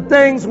look at the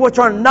things which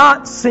are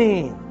not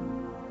seen.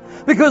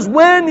 Because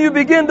when you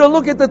begin to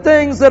look at the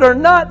things that are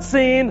not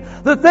seen,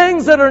 the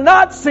things that are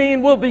not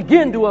seen will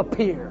begin to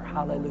appear.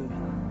 Hallelujah.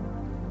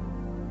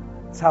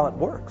 That's how it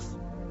works.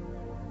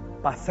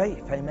 By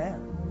faith.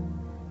 Amen.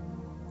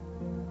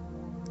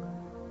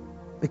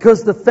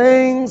 Because the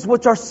things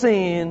which are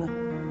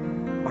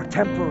seen are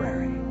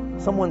temporary.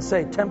 Someone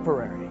say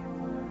temporary.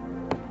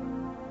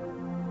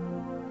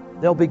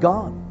 They'll be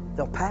gone.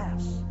 They'll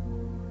pass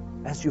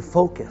as you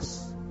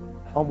focus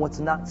on what's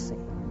not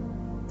seen.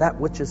 That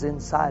which is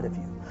inside of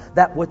you.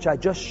 That which I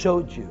just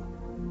showed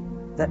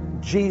you that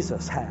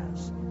Jesus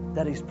has,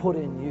 that He's put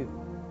in you.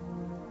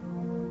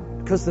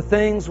 Because the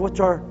things which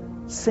are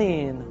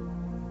seen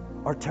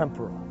are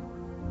temporal.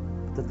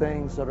 But the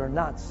things that are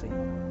not seen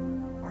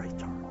are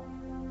eternal.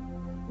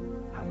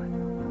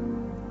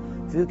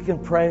 Hallelujah. If you can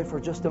pray for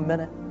just a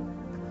minute.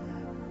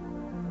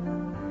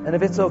 And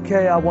if it's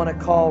okay, I want to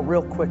call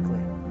real quickly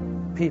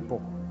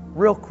people.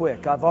 Real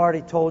quick. I've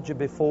already told you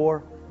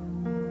before.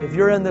 If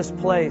you're in this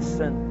place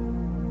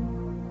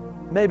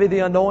and maybe the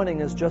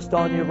anointing is just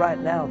on you right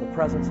now, the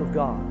presence of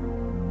God.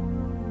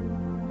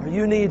 Or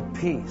you need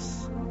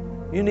peace.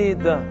 You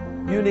need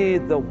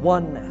the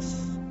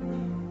oneness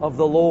of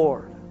the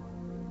Lord.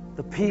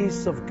 The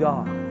peace of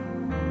God.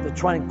 The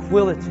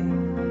tranquility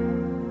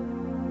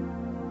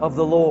of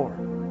the Lord.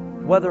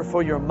 Whether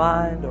for your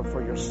mind or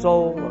for your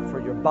soul or for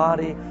your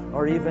body,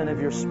 or even if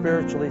you're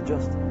spiritually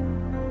just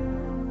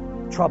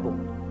troubled.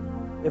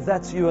 If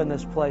that's you in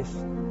this place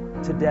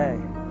today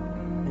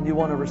and you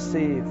want to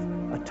receive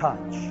a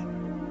touch,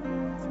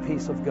 the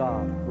peace of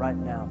God right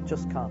now,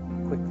 just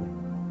come quickly.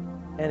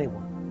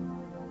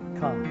 Anyone,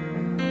 come.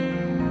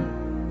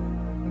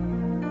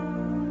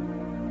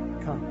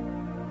 Come.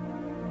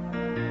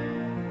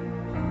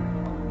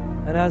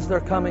 And as they're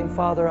coming,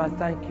 Father, I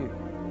thank you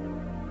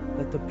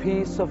that the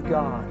peace of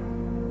God,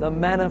 the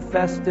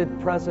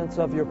manifested presence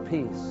of your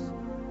peace,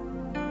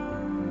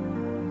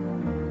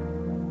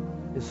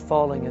 is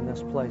falling in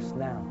this place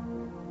now,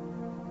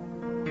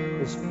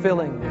 is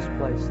filling this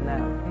place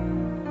now.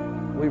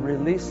 We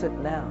release it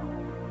now.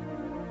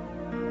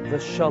 The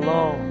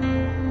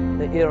shalom,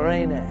 the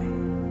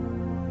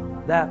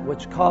irene, that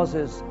which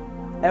causes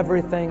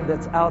everything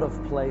that's out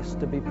of place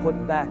to be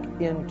put back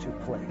into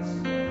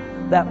place.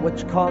 That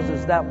which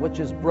causes that which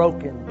is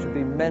broken to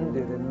be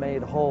mended and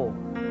made whole.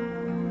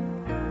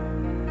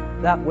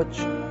 That which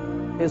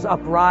is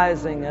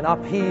uprising and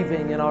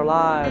upheaving in our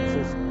lives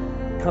is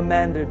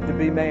commanded to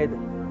be made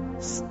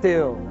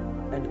still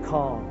and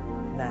calm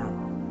now.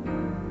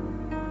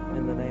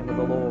 In the name of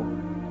the Lord.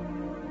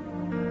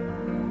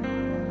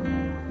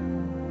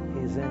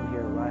 He's in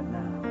here right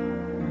now.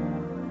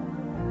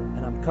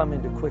 And I'm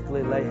coming to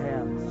quickly lay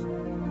hands.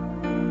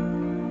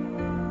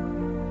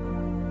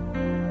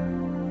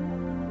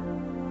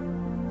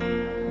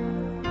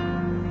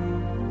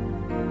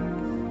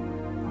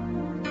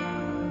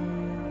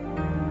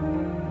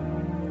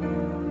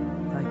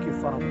 Thank you,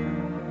 Father.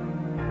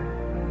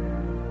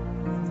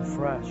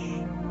 Fresh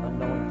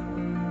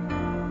anointing,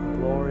 the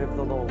glory of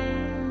the Lord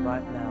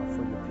right now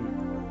for your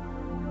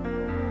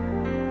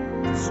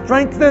people. To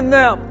strengthen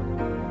them,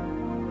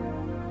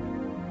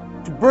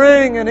 to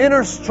bring an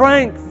inner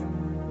strength,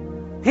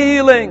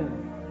 healing,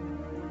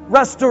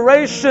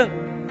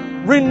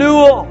 restoration,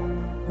 renewal,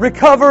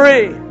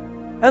 recovery,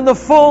 and the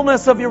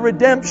fullness of your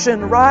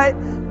redemption right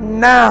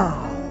now.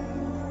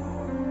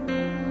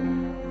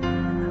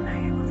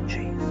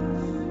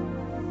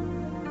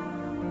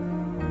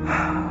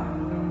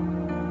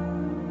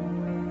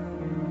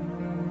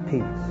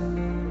 Peace.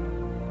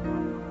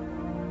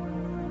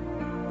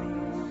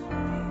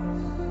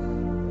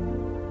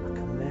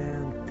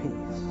 Command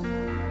peace.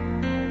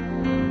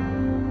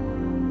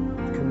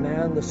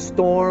 Command the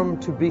storm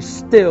to be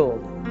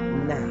stilled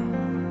now.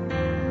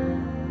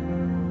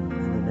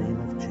 In the name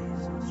of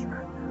Jesus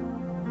right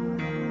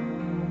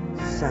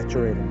now.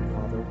 Saturate him,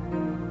 Father,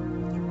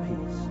 with your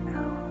peace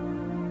now.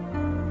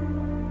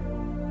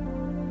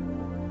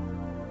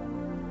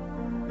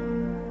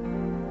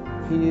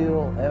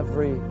 Heal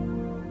every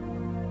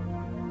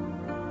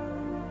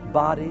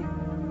body,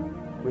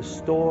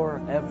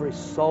 restore every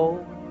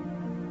soul,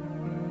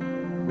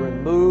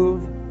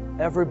 remove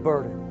every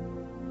burden